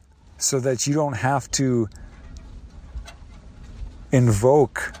 so that you don't have to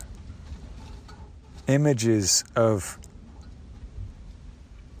invoke images of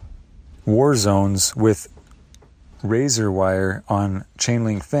war zones with razor wire on chain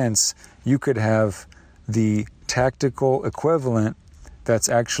link fence. You could have the tactical equivalent that's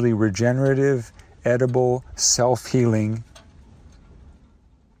actually regenerative, edible, self-healing,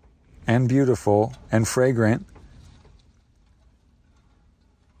 and beautiful and fragrant.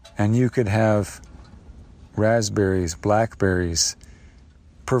 And you could have raspberries, blackberries,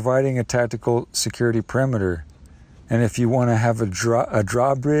 providing a tactical security perimeter. And if you want to have a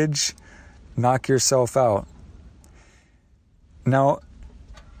drawbridge, knock yourself out. Now,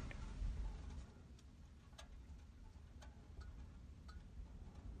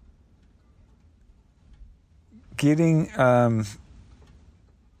 getting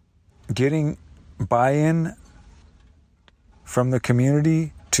buy-in from the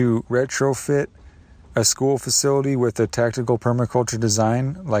community to retrofit a school facility with a tactical permaculture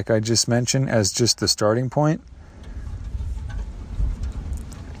design, like I just mentioned, as just the starting point.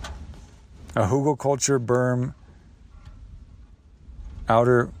 A hugelkultur berm,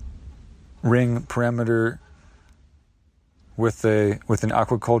 outer ring perimeter with an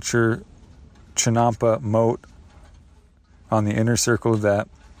aquaculture chinampa moat on the inner circle of that,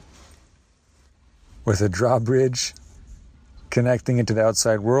 with a drawbridge connecting it to the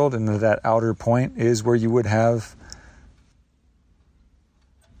outside world, and that outer point is where you would have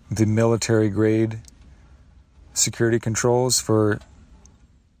the military grade security controls for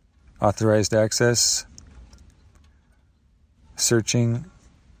authorized access, searching,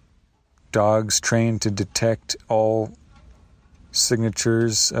 dogs trained to detect all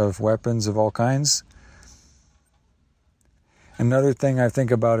signatures of weapons of all kinds. Another thing I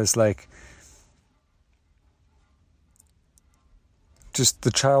think about is like just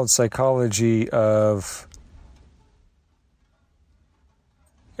the child psychology of,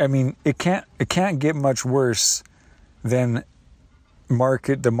 I mean, it can't get much worse than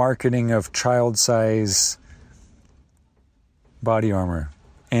the marketing of child size body armor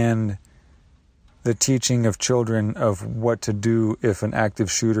and the teaching of children of what to do if an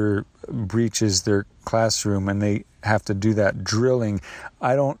active shooter breaches their classroom and they have to do that drilling.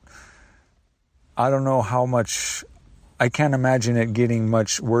 I don't know how much. I can't imagine it getting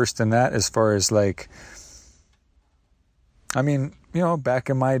much worse than that as far as like, I mean, you know, back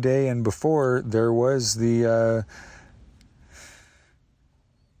in my day and before, there was the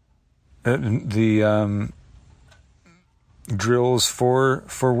drills for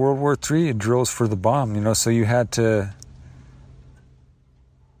World War III, drills for the bomb, you know, so you had to,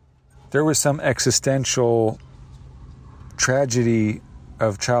 there was some existential tragedy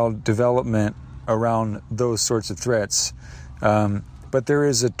of child development around those sorts of threats. But there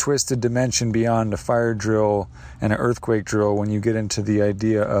is a twisted dimension beyond a fire drill and an earthquake drill when you get into the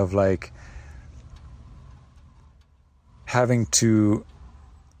idea of like having to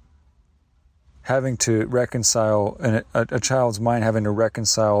reconcile, and a child's mind having to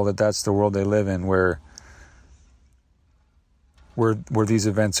reconcile that that's the world they live in, where these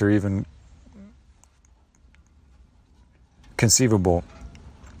events are even conceivable.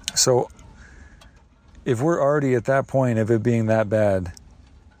 So if we're already at that point of it being that bad,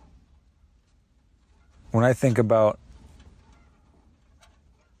 when I think about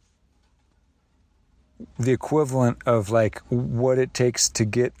the equivalent of like what it takes to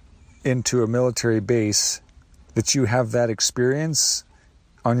get into a military base, that you have that experience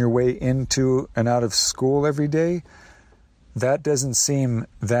on your way into and out of school every day, that doesn't seem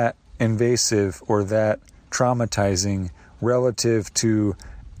that invasive or that traumatizing relative to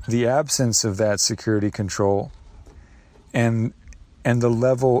the absence of that security control and the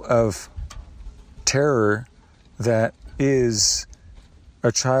level of terror that is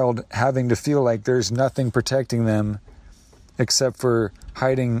a child having to feel like there's nothing protecting them except for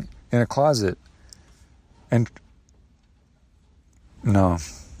hiding in a closet. And no,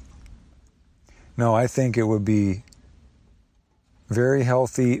 I think it would be very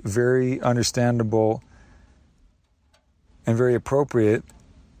healthy, very understandable, and very appropriate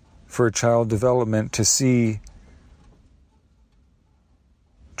for a child development to see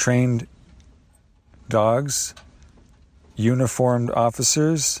trained dogs, uniformed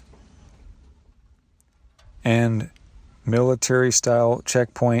officers, and military-style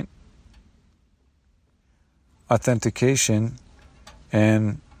checkpoint authentication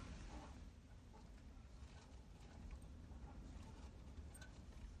and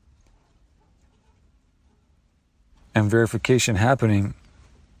verification happening.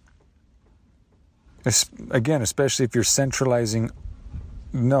 Again, especially if you're centralizing,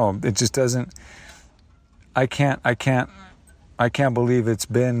 no, it just doesn't. I can't believe it's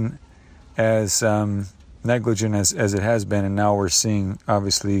been as negligent as it has been, and now we're seeing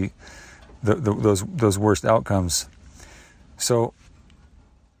obviously those worst outcomes. So,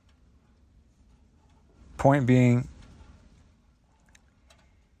 point being,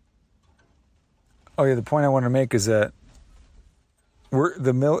 the point I want to make is that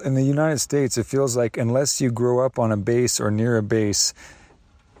in the United States, it feels like unless you grow up on a base or near a base,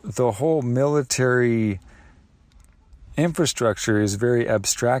 the whole military infrastructure is very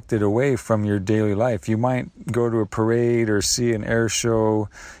abstracted away from your daily life. You might go to a parade or see an air show,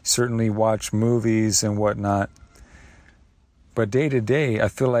 certainly watch movies and whatnot. But day to day, I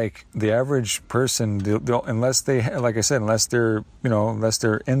feel like the average person, unless they're in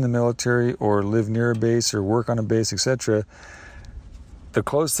the military or live near a base or work on a base, etc., the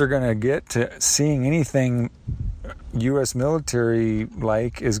closest they're going to get to seeing anything U.S.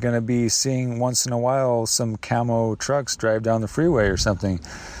 military-like is going to be seeing once in a while some camo trucks drive down the freeway or something.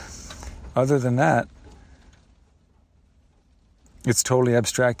 Other than that, it's totally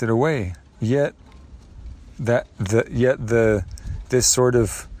abstracted away. Yet this sort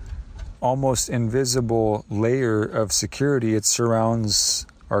of almost invisible layer of security, it surrounds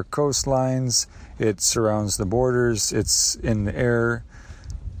our coastlines, it surrounds the borders, it's in the air,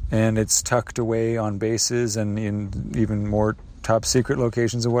 and it's tucked away on bases and in even more top secret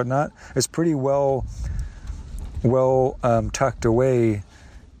locations and whatnot. It's pretty well tucked away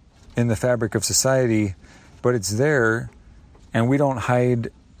in the fabric of society, but it's there, and we don't hide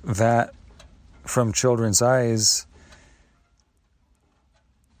that from children's eyes.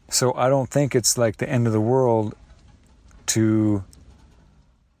 So I don't think it's like the end of the world to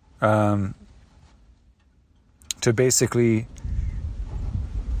basically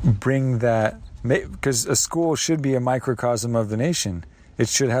bring that, because a school should be a microcosm of the nation. It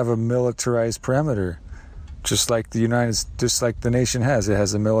should have a militarized perimeter, just like the nation has. It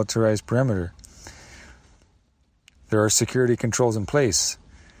has a militarized perimeter. There are security controls in place.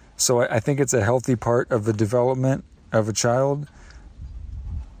 So I think it's a healthy part of the development of a child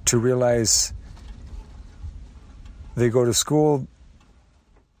to realize they go to school,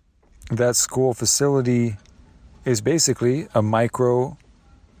 that school facility is basically a micro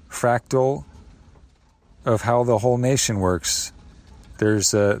fractal of how the whole nation works. There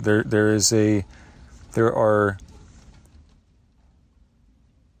are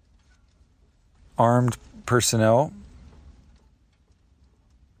armed personnel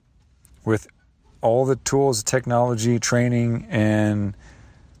with all the tools, technology, training, and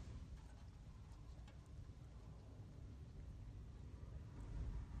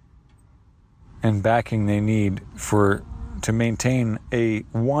backing they need to maintain a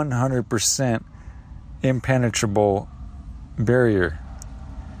 100% impenetrable barrier.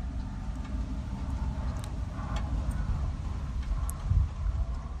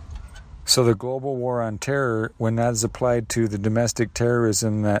 So the global war on terror, when that is applied to the domestic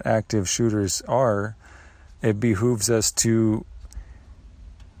terrorism that active shooters are, it behooves us to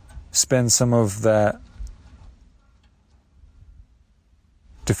spend some of that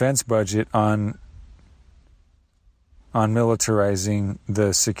defense budget on militarizing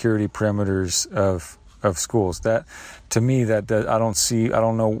the security perimeters of schools. That, to me, that I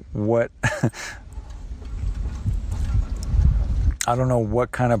don't know what I don't know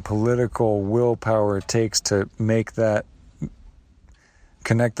what kind of political willpower it takes to make that,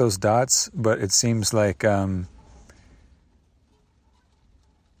 connect those dots, but it seems like that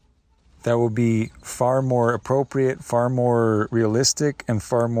will be far more appropriate, far more realistic, and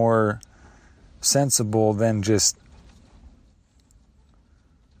far more sensible than just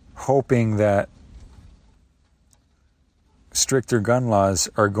hoping that stricter gun laws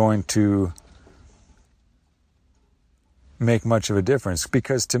are going to make much of a difference.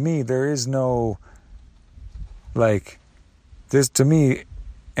 Because to me, there is no, like, this to me,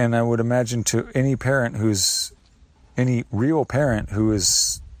 and I would imagine to any real parent who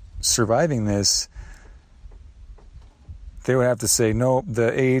is surviving this, they would have to say, no,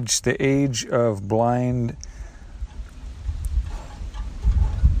 the age of blind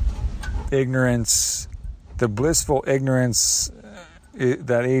ignorance, the blissful ignorance,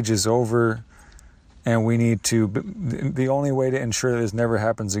 that age is over. And we need to, the only way to ensure that this never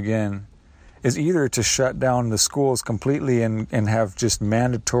happens again is either to shut down the schools completely and have just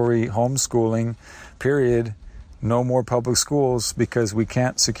mandatory homeschooling, period, no more public schools because we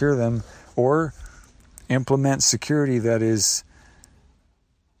can't secure them, or implement security that is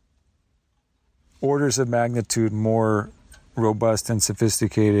orders of magnitude more robust and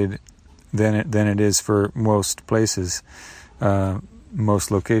sophisticated than it is for most places.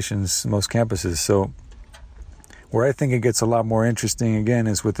 Most locations, most campuses. So where I think it gets a lot more interesting again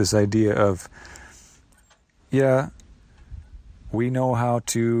is with this idea of, yeah, we know how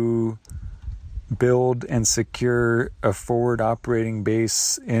to build and secure a forward operating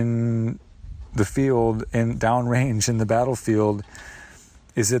base in the field and downrange in the battlefield.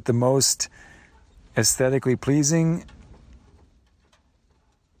 Is it the most aesthetically pleasing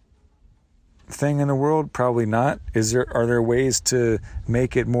thing in the world? Probably not. Are there ways to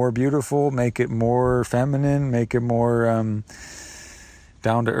make it more beautiful, make it more feminine, make it more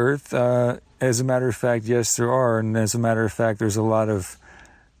down to earth? As a matter of fact, yes, there are. And as a matter of fact, there's a lot of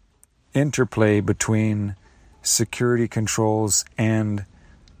interplay between security controls and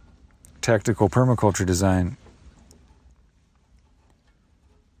tactical permaculture design.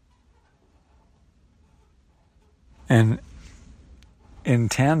 And in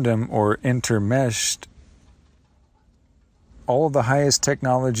tandem or intermeshed, all of the highest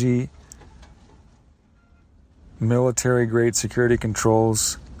technology, military-grade security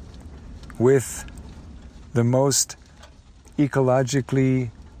controls with the most ecologically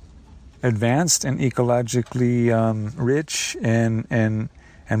advanced and ecologically rich and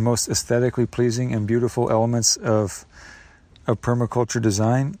most aesthetically pleasing and beautiful elements of permaculture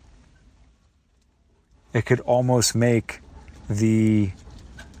design, it could almost make the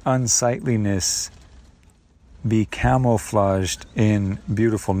unsightliness be camouflaged in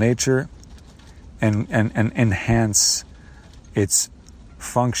beautiful nature and enhance its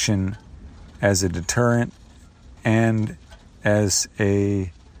function as a deterrent and as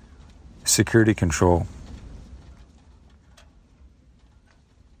a security control.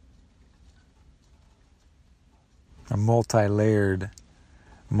 A multi-layered,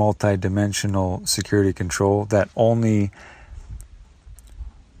 multi-dimensional security control that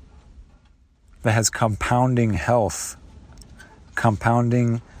has compounding health,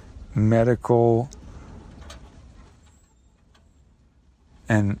 compounding medical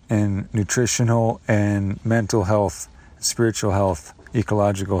and nutritional and mental health, spiritual health,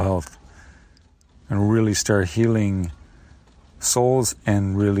 ecological health, and really start healing souls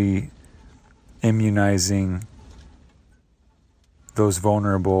and really immunizing those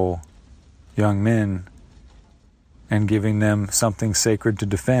vulnerable young men and giving them something sacred to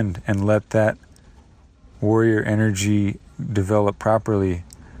defend, and let that warrior energy develop properly.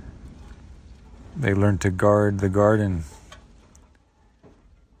 They learn to guard the garden.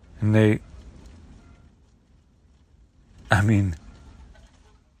 And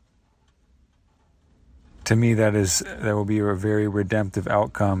to me that will be a very redemptive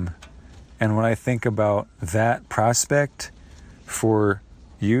outcome. And when I think about that prospect for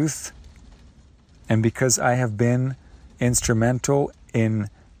youth, and because I have been instrumental in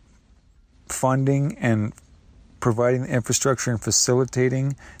funding and providing the infrastructure and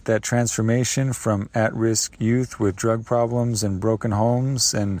facilitating that transformation from at-risk youth with drug problems and broken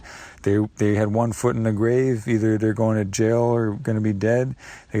homes, and they had one foot in the grave, either they're going to jail or going to be dead,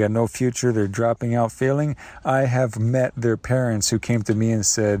 they got no future, they're dropping out, failing. I have met their parents who came to me and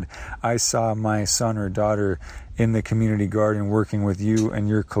said, I saw my son or daughter in the community garden working with you and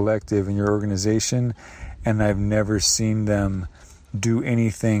your collective and your organization, and I've never seen them do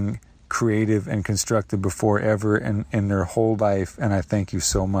anything creative and constructive before ever in their whole life, and I thank you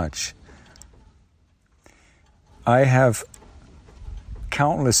so much. I have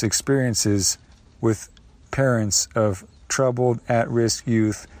countless experiences with parents of troubled, at-risk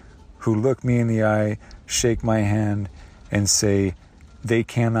youth who look me in the eye, shake my hand, and say they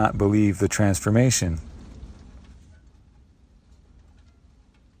cannot believe the transformation.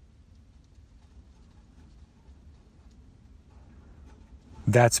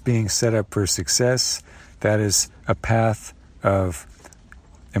 That's being set up for success. That is a path of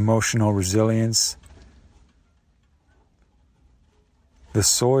emotional resilience. The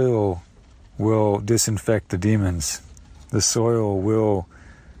soil will disinfect the demons. The soil will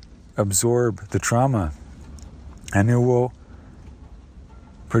absorb the trauma, and it will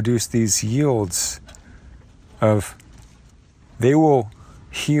produce these yields of, they will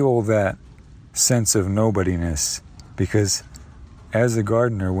heal that sense of nobodiness, because as a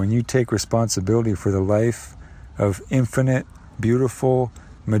gardener, when you take responsibility for the life of infinite, beautiful,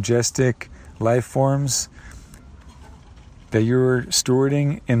 majestic life forms that you're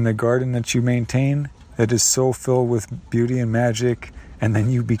stewarding in the garden that you maintain, that is so filled with beauty and magic, and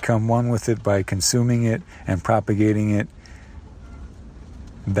then you become one with it by consuming it and propagating it,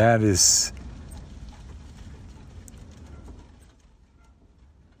 that is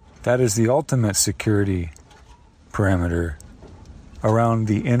the ultimate security parameter around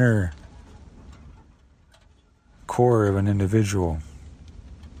the inner core of an individual.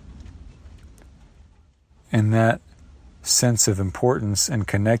 And that sense of importance and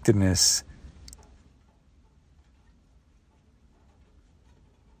connectedness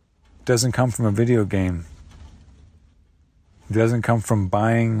doesn't come from a video game. It doesn't come from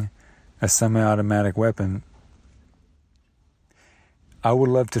buying a semi-automatic weapon. I would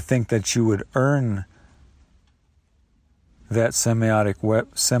love to think that you would earn that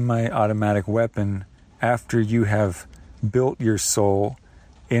semi-automatic weapon after you have built your soul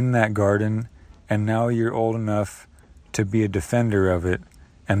in that garden, and now you're old enough to be a defender of it,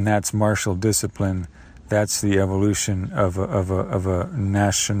 and that's martial discipline. That's the evolution of a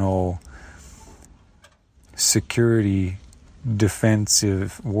national security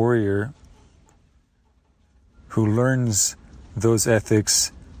defensive warrior who learns those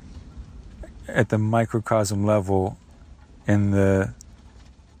ethics at the microcosm level in the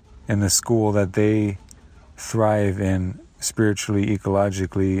school that they thrive in, spiritually,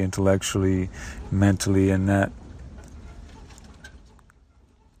 ecologically, intellectually, mentally, and that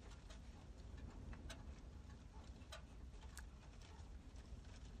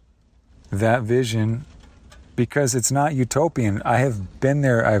vision, because it's not utopian. I have been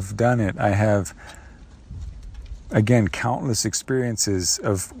there, I've done it. I have, again, countless experiences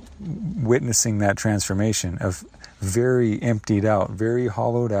of witnessing that transformation, of very emptied out, very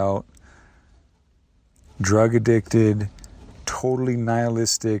hollowed out, drug addicted, totally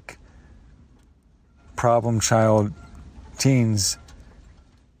nihilistic, problem child teens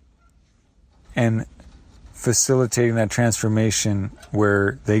and facilitating that transformation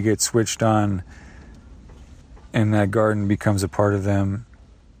where they get switched on and that garden becomes a part of them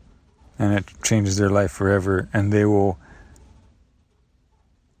and it changes their life forever, and they will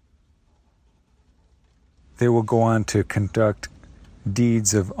go on to conduct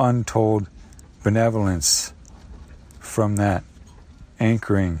deeds of untold benevolence from that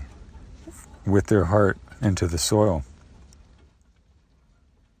anchoring with their heart into the soil.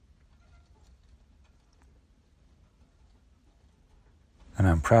 And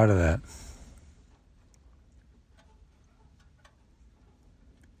I'm proud of that.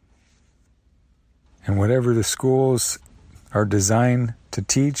 And whatever the schools are designed to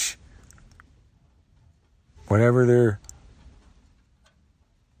teach, whatever they're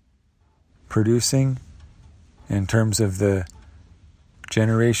producing in terms of the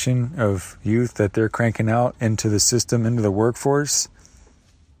generation of youth that they're cranking out into the system, into the workforce,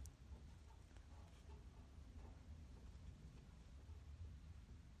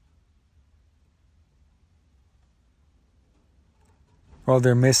 well,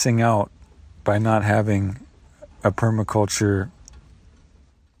 they're missing out by not having a permaculture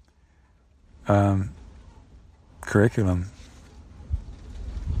curriculum.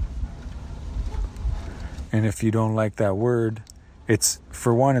 And if you don't like that word, it's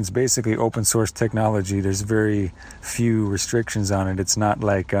basically open source technology. There's very few restrictions on it. It's not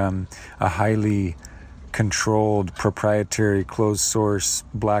like a highly controlled, proprietary, closed source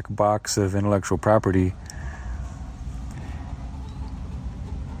black box of intellectual property.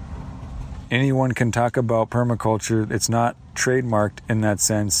 Anyone can talk about permaculture. It's not trademarked in that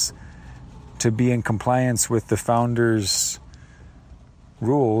sense. To be in compliance with the founders'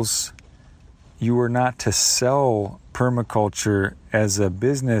 rules, you are not to sell permaculture as a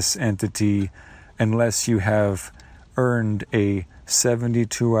business entity unless you have earned a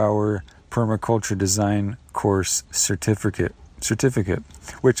 72-hour permaculture design course certificate,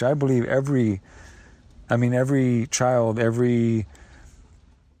 which I believe every child, every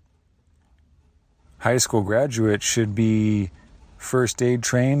high school graduate should be first aid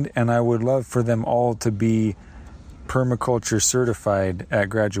trained, and I would love for them all to be permaculture certified at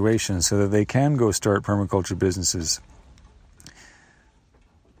graduation so that they can go start permaculture businesses.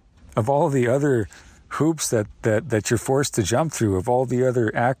 Of all the other hoops that you're forced to jump through, of all the other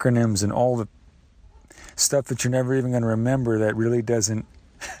acronyms and all the stuff that you're never even going to remember that really doesn't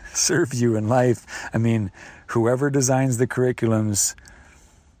serve you in life, I mean, whoever designs the curriculums,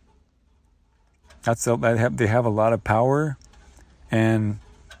 they have a lot of power. And,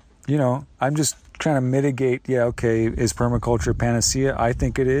 I'm just trying to mitigate, is permaculture a panacea? I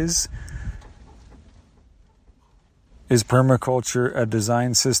think it is. Is permaculture a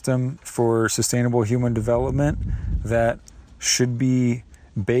design system for sustainable human development that should be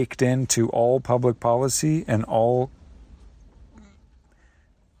baked into all public policy and all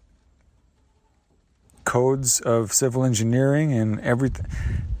codes of civil engineering and everything?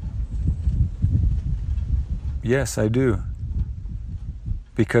 Yes, I do.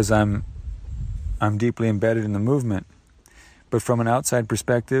 Because I'm deeply embedded in the movement. But from an outside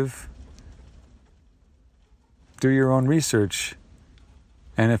perspective, do your own research.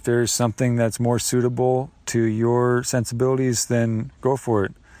 And if there's something that's more suitable to your sensibilities, then go for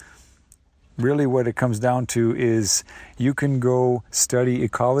it. Really what it comes down to is you can go study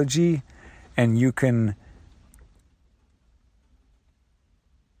ecology and you can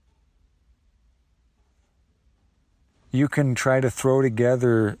try to throw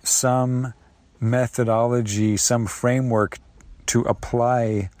together some methodology, some framework to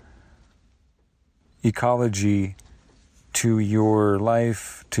apply ecology to your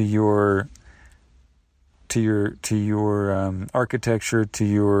life, to your architecture,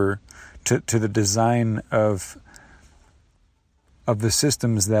 to the design of the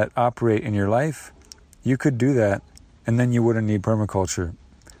systems that operate in your life. You could do that, and then you wouldn't need permaculture.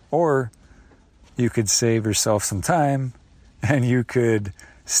 Or you could save yourself some time and you could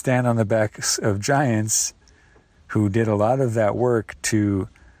stand on the backs of giants who did a lot of that work to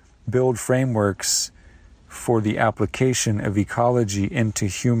build frameworks for the application of ecology into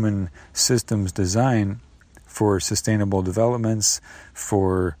human systems design for sustainable developments,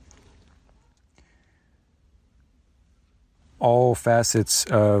 for all facets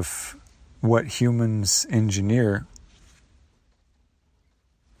of what humans engineer.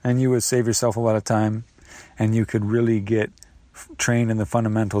 And you would save yourself a lot of time, and you could really get trained in the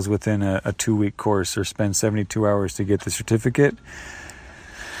fundamentals within a 2-week course, or spend 72 hours to get the certificate.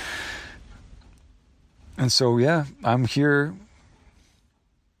 And so, I'm here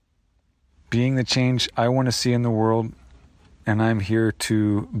being the change I want to see in the world, and I'm here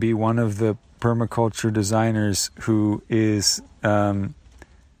to be one of the permaculture designers who is not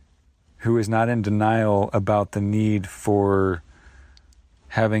in denial about the need for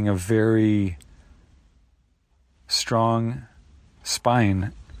having a very strong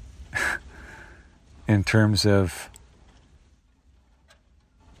spine in terms of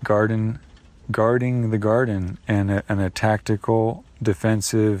guarding the garden and a tactical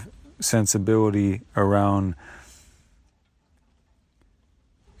defensive sensibility around,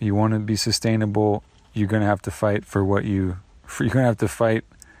 you want to be sustainable, you're going to have to fight for you're going to have to fight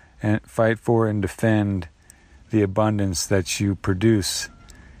for and defend the abundance that you produce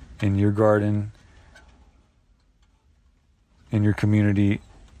in your garden, in your community,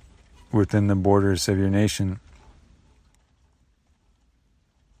 within the borders of your nation.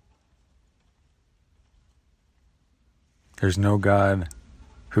 There's no God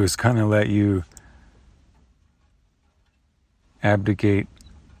who's going to let you abdicate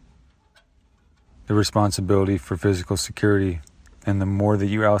the responsibility for physical security. And the more that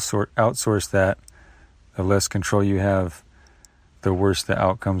you outsource that, the less control you have, the worse the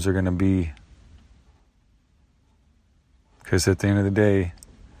outcomes are going to be. Because at the end of the day,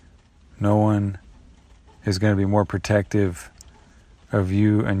 no one is going to be more protective of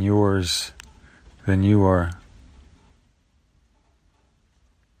you and yours than you are.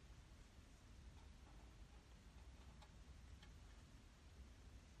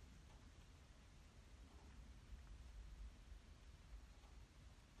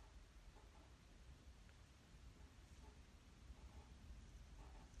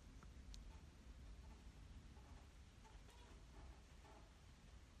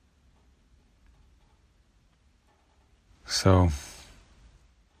 So,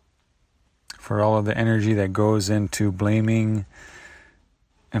 for all of the energy that goes into blaming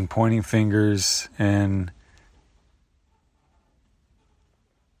and pointing fingers and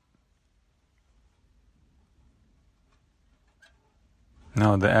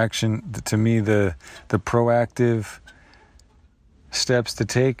the action, to me, the proactive steps to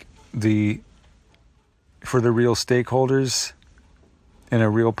take for the real stakeholders in a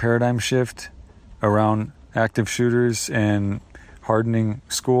real paradigm shift around active shooters and hardening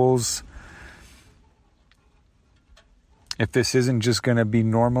schools. If this isn't just going to be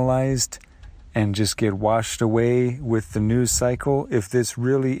normalized and just get washed away with the news cycle, if this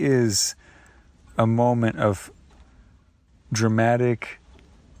really is a moment of dramatic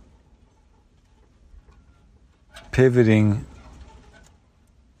pivoting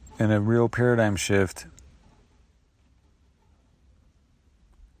and a real paradigm shift,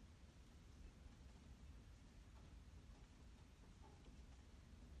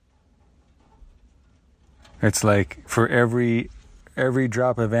 it's like for every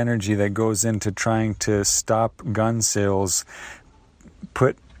drop of energy that goes into trying to stop gun sales,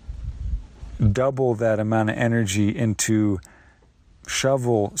 put double that amount of energy into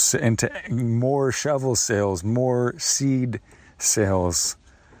more shovel sales, more seed sales.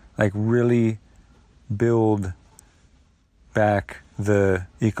 Like really build back the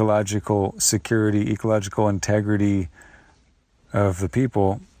ecological security, ecological integrity of the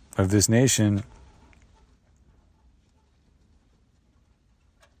people of this nation.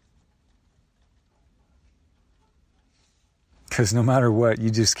 Because no matter what, you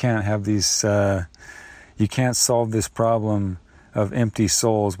just can't have these, you can't solve this problem of empty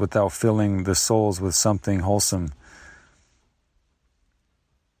souls without filling the souls with something wholesome.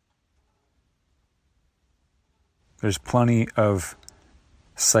 There's plenty of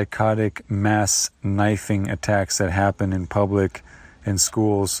psychotic mass knifing attacks that happen in public, in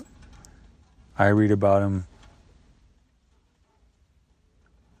schools. I read about them.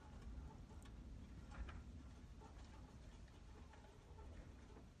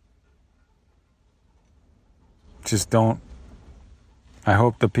 Just I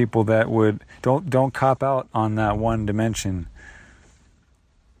hope the people that don't cop out on that one dimension.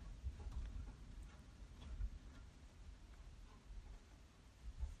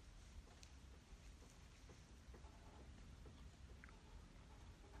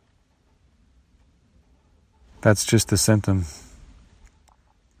 That's just a symptom.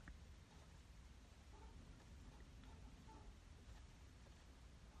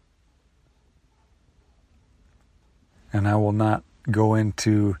 And I will not go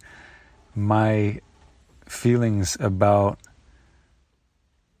into my feelings about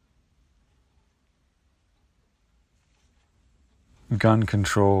gun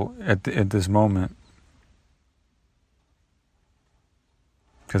control at this moment,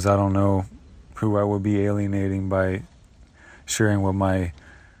 because I don't know who I would be alienating by sharing what my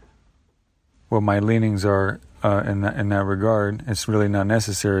leanings are in that regard. It's really not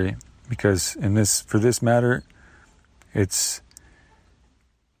necessary. because for this matter, it's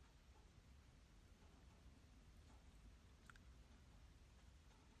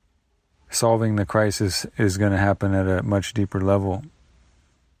solving the crisis is going to happen at a much deeper level,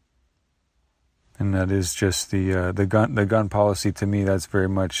 and that is just the gun policy. To me, that's very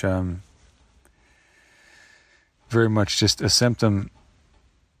much just a symptom.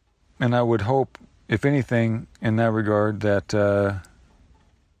 And I would hope, if anything, in that regard, that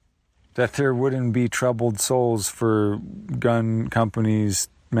there wouldn't be troubled souls for gun companies,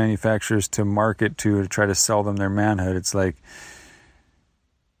 manufacturers to market to try to sell them their manhood. It's like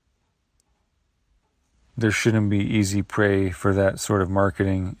there shouldn't be easy prey for that sort of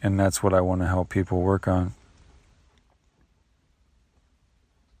marketing, and that's what I want to help people work on.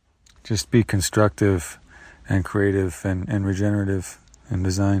 Just be constructive and creative and regenerative in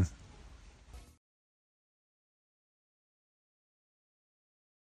design.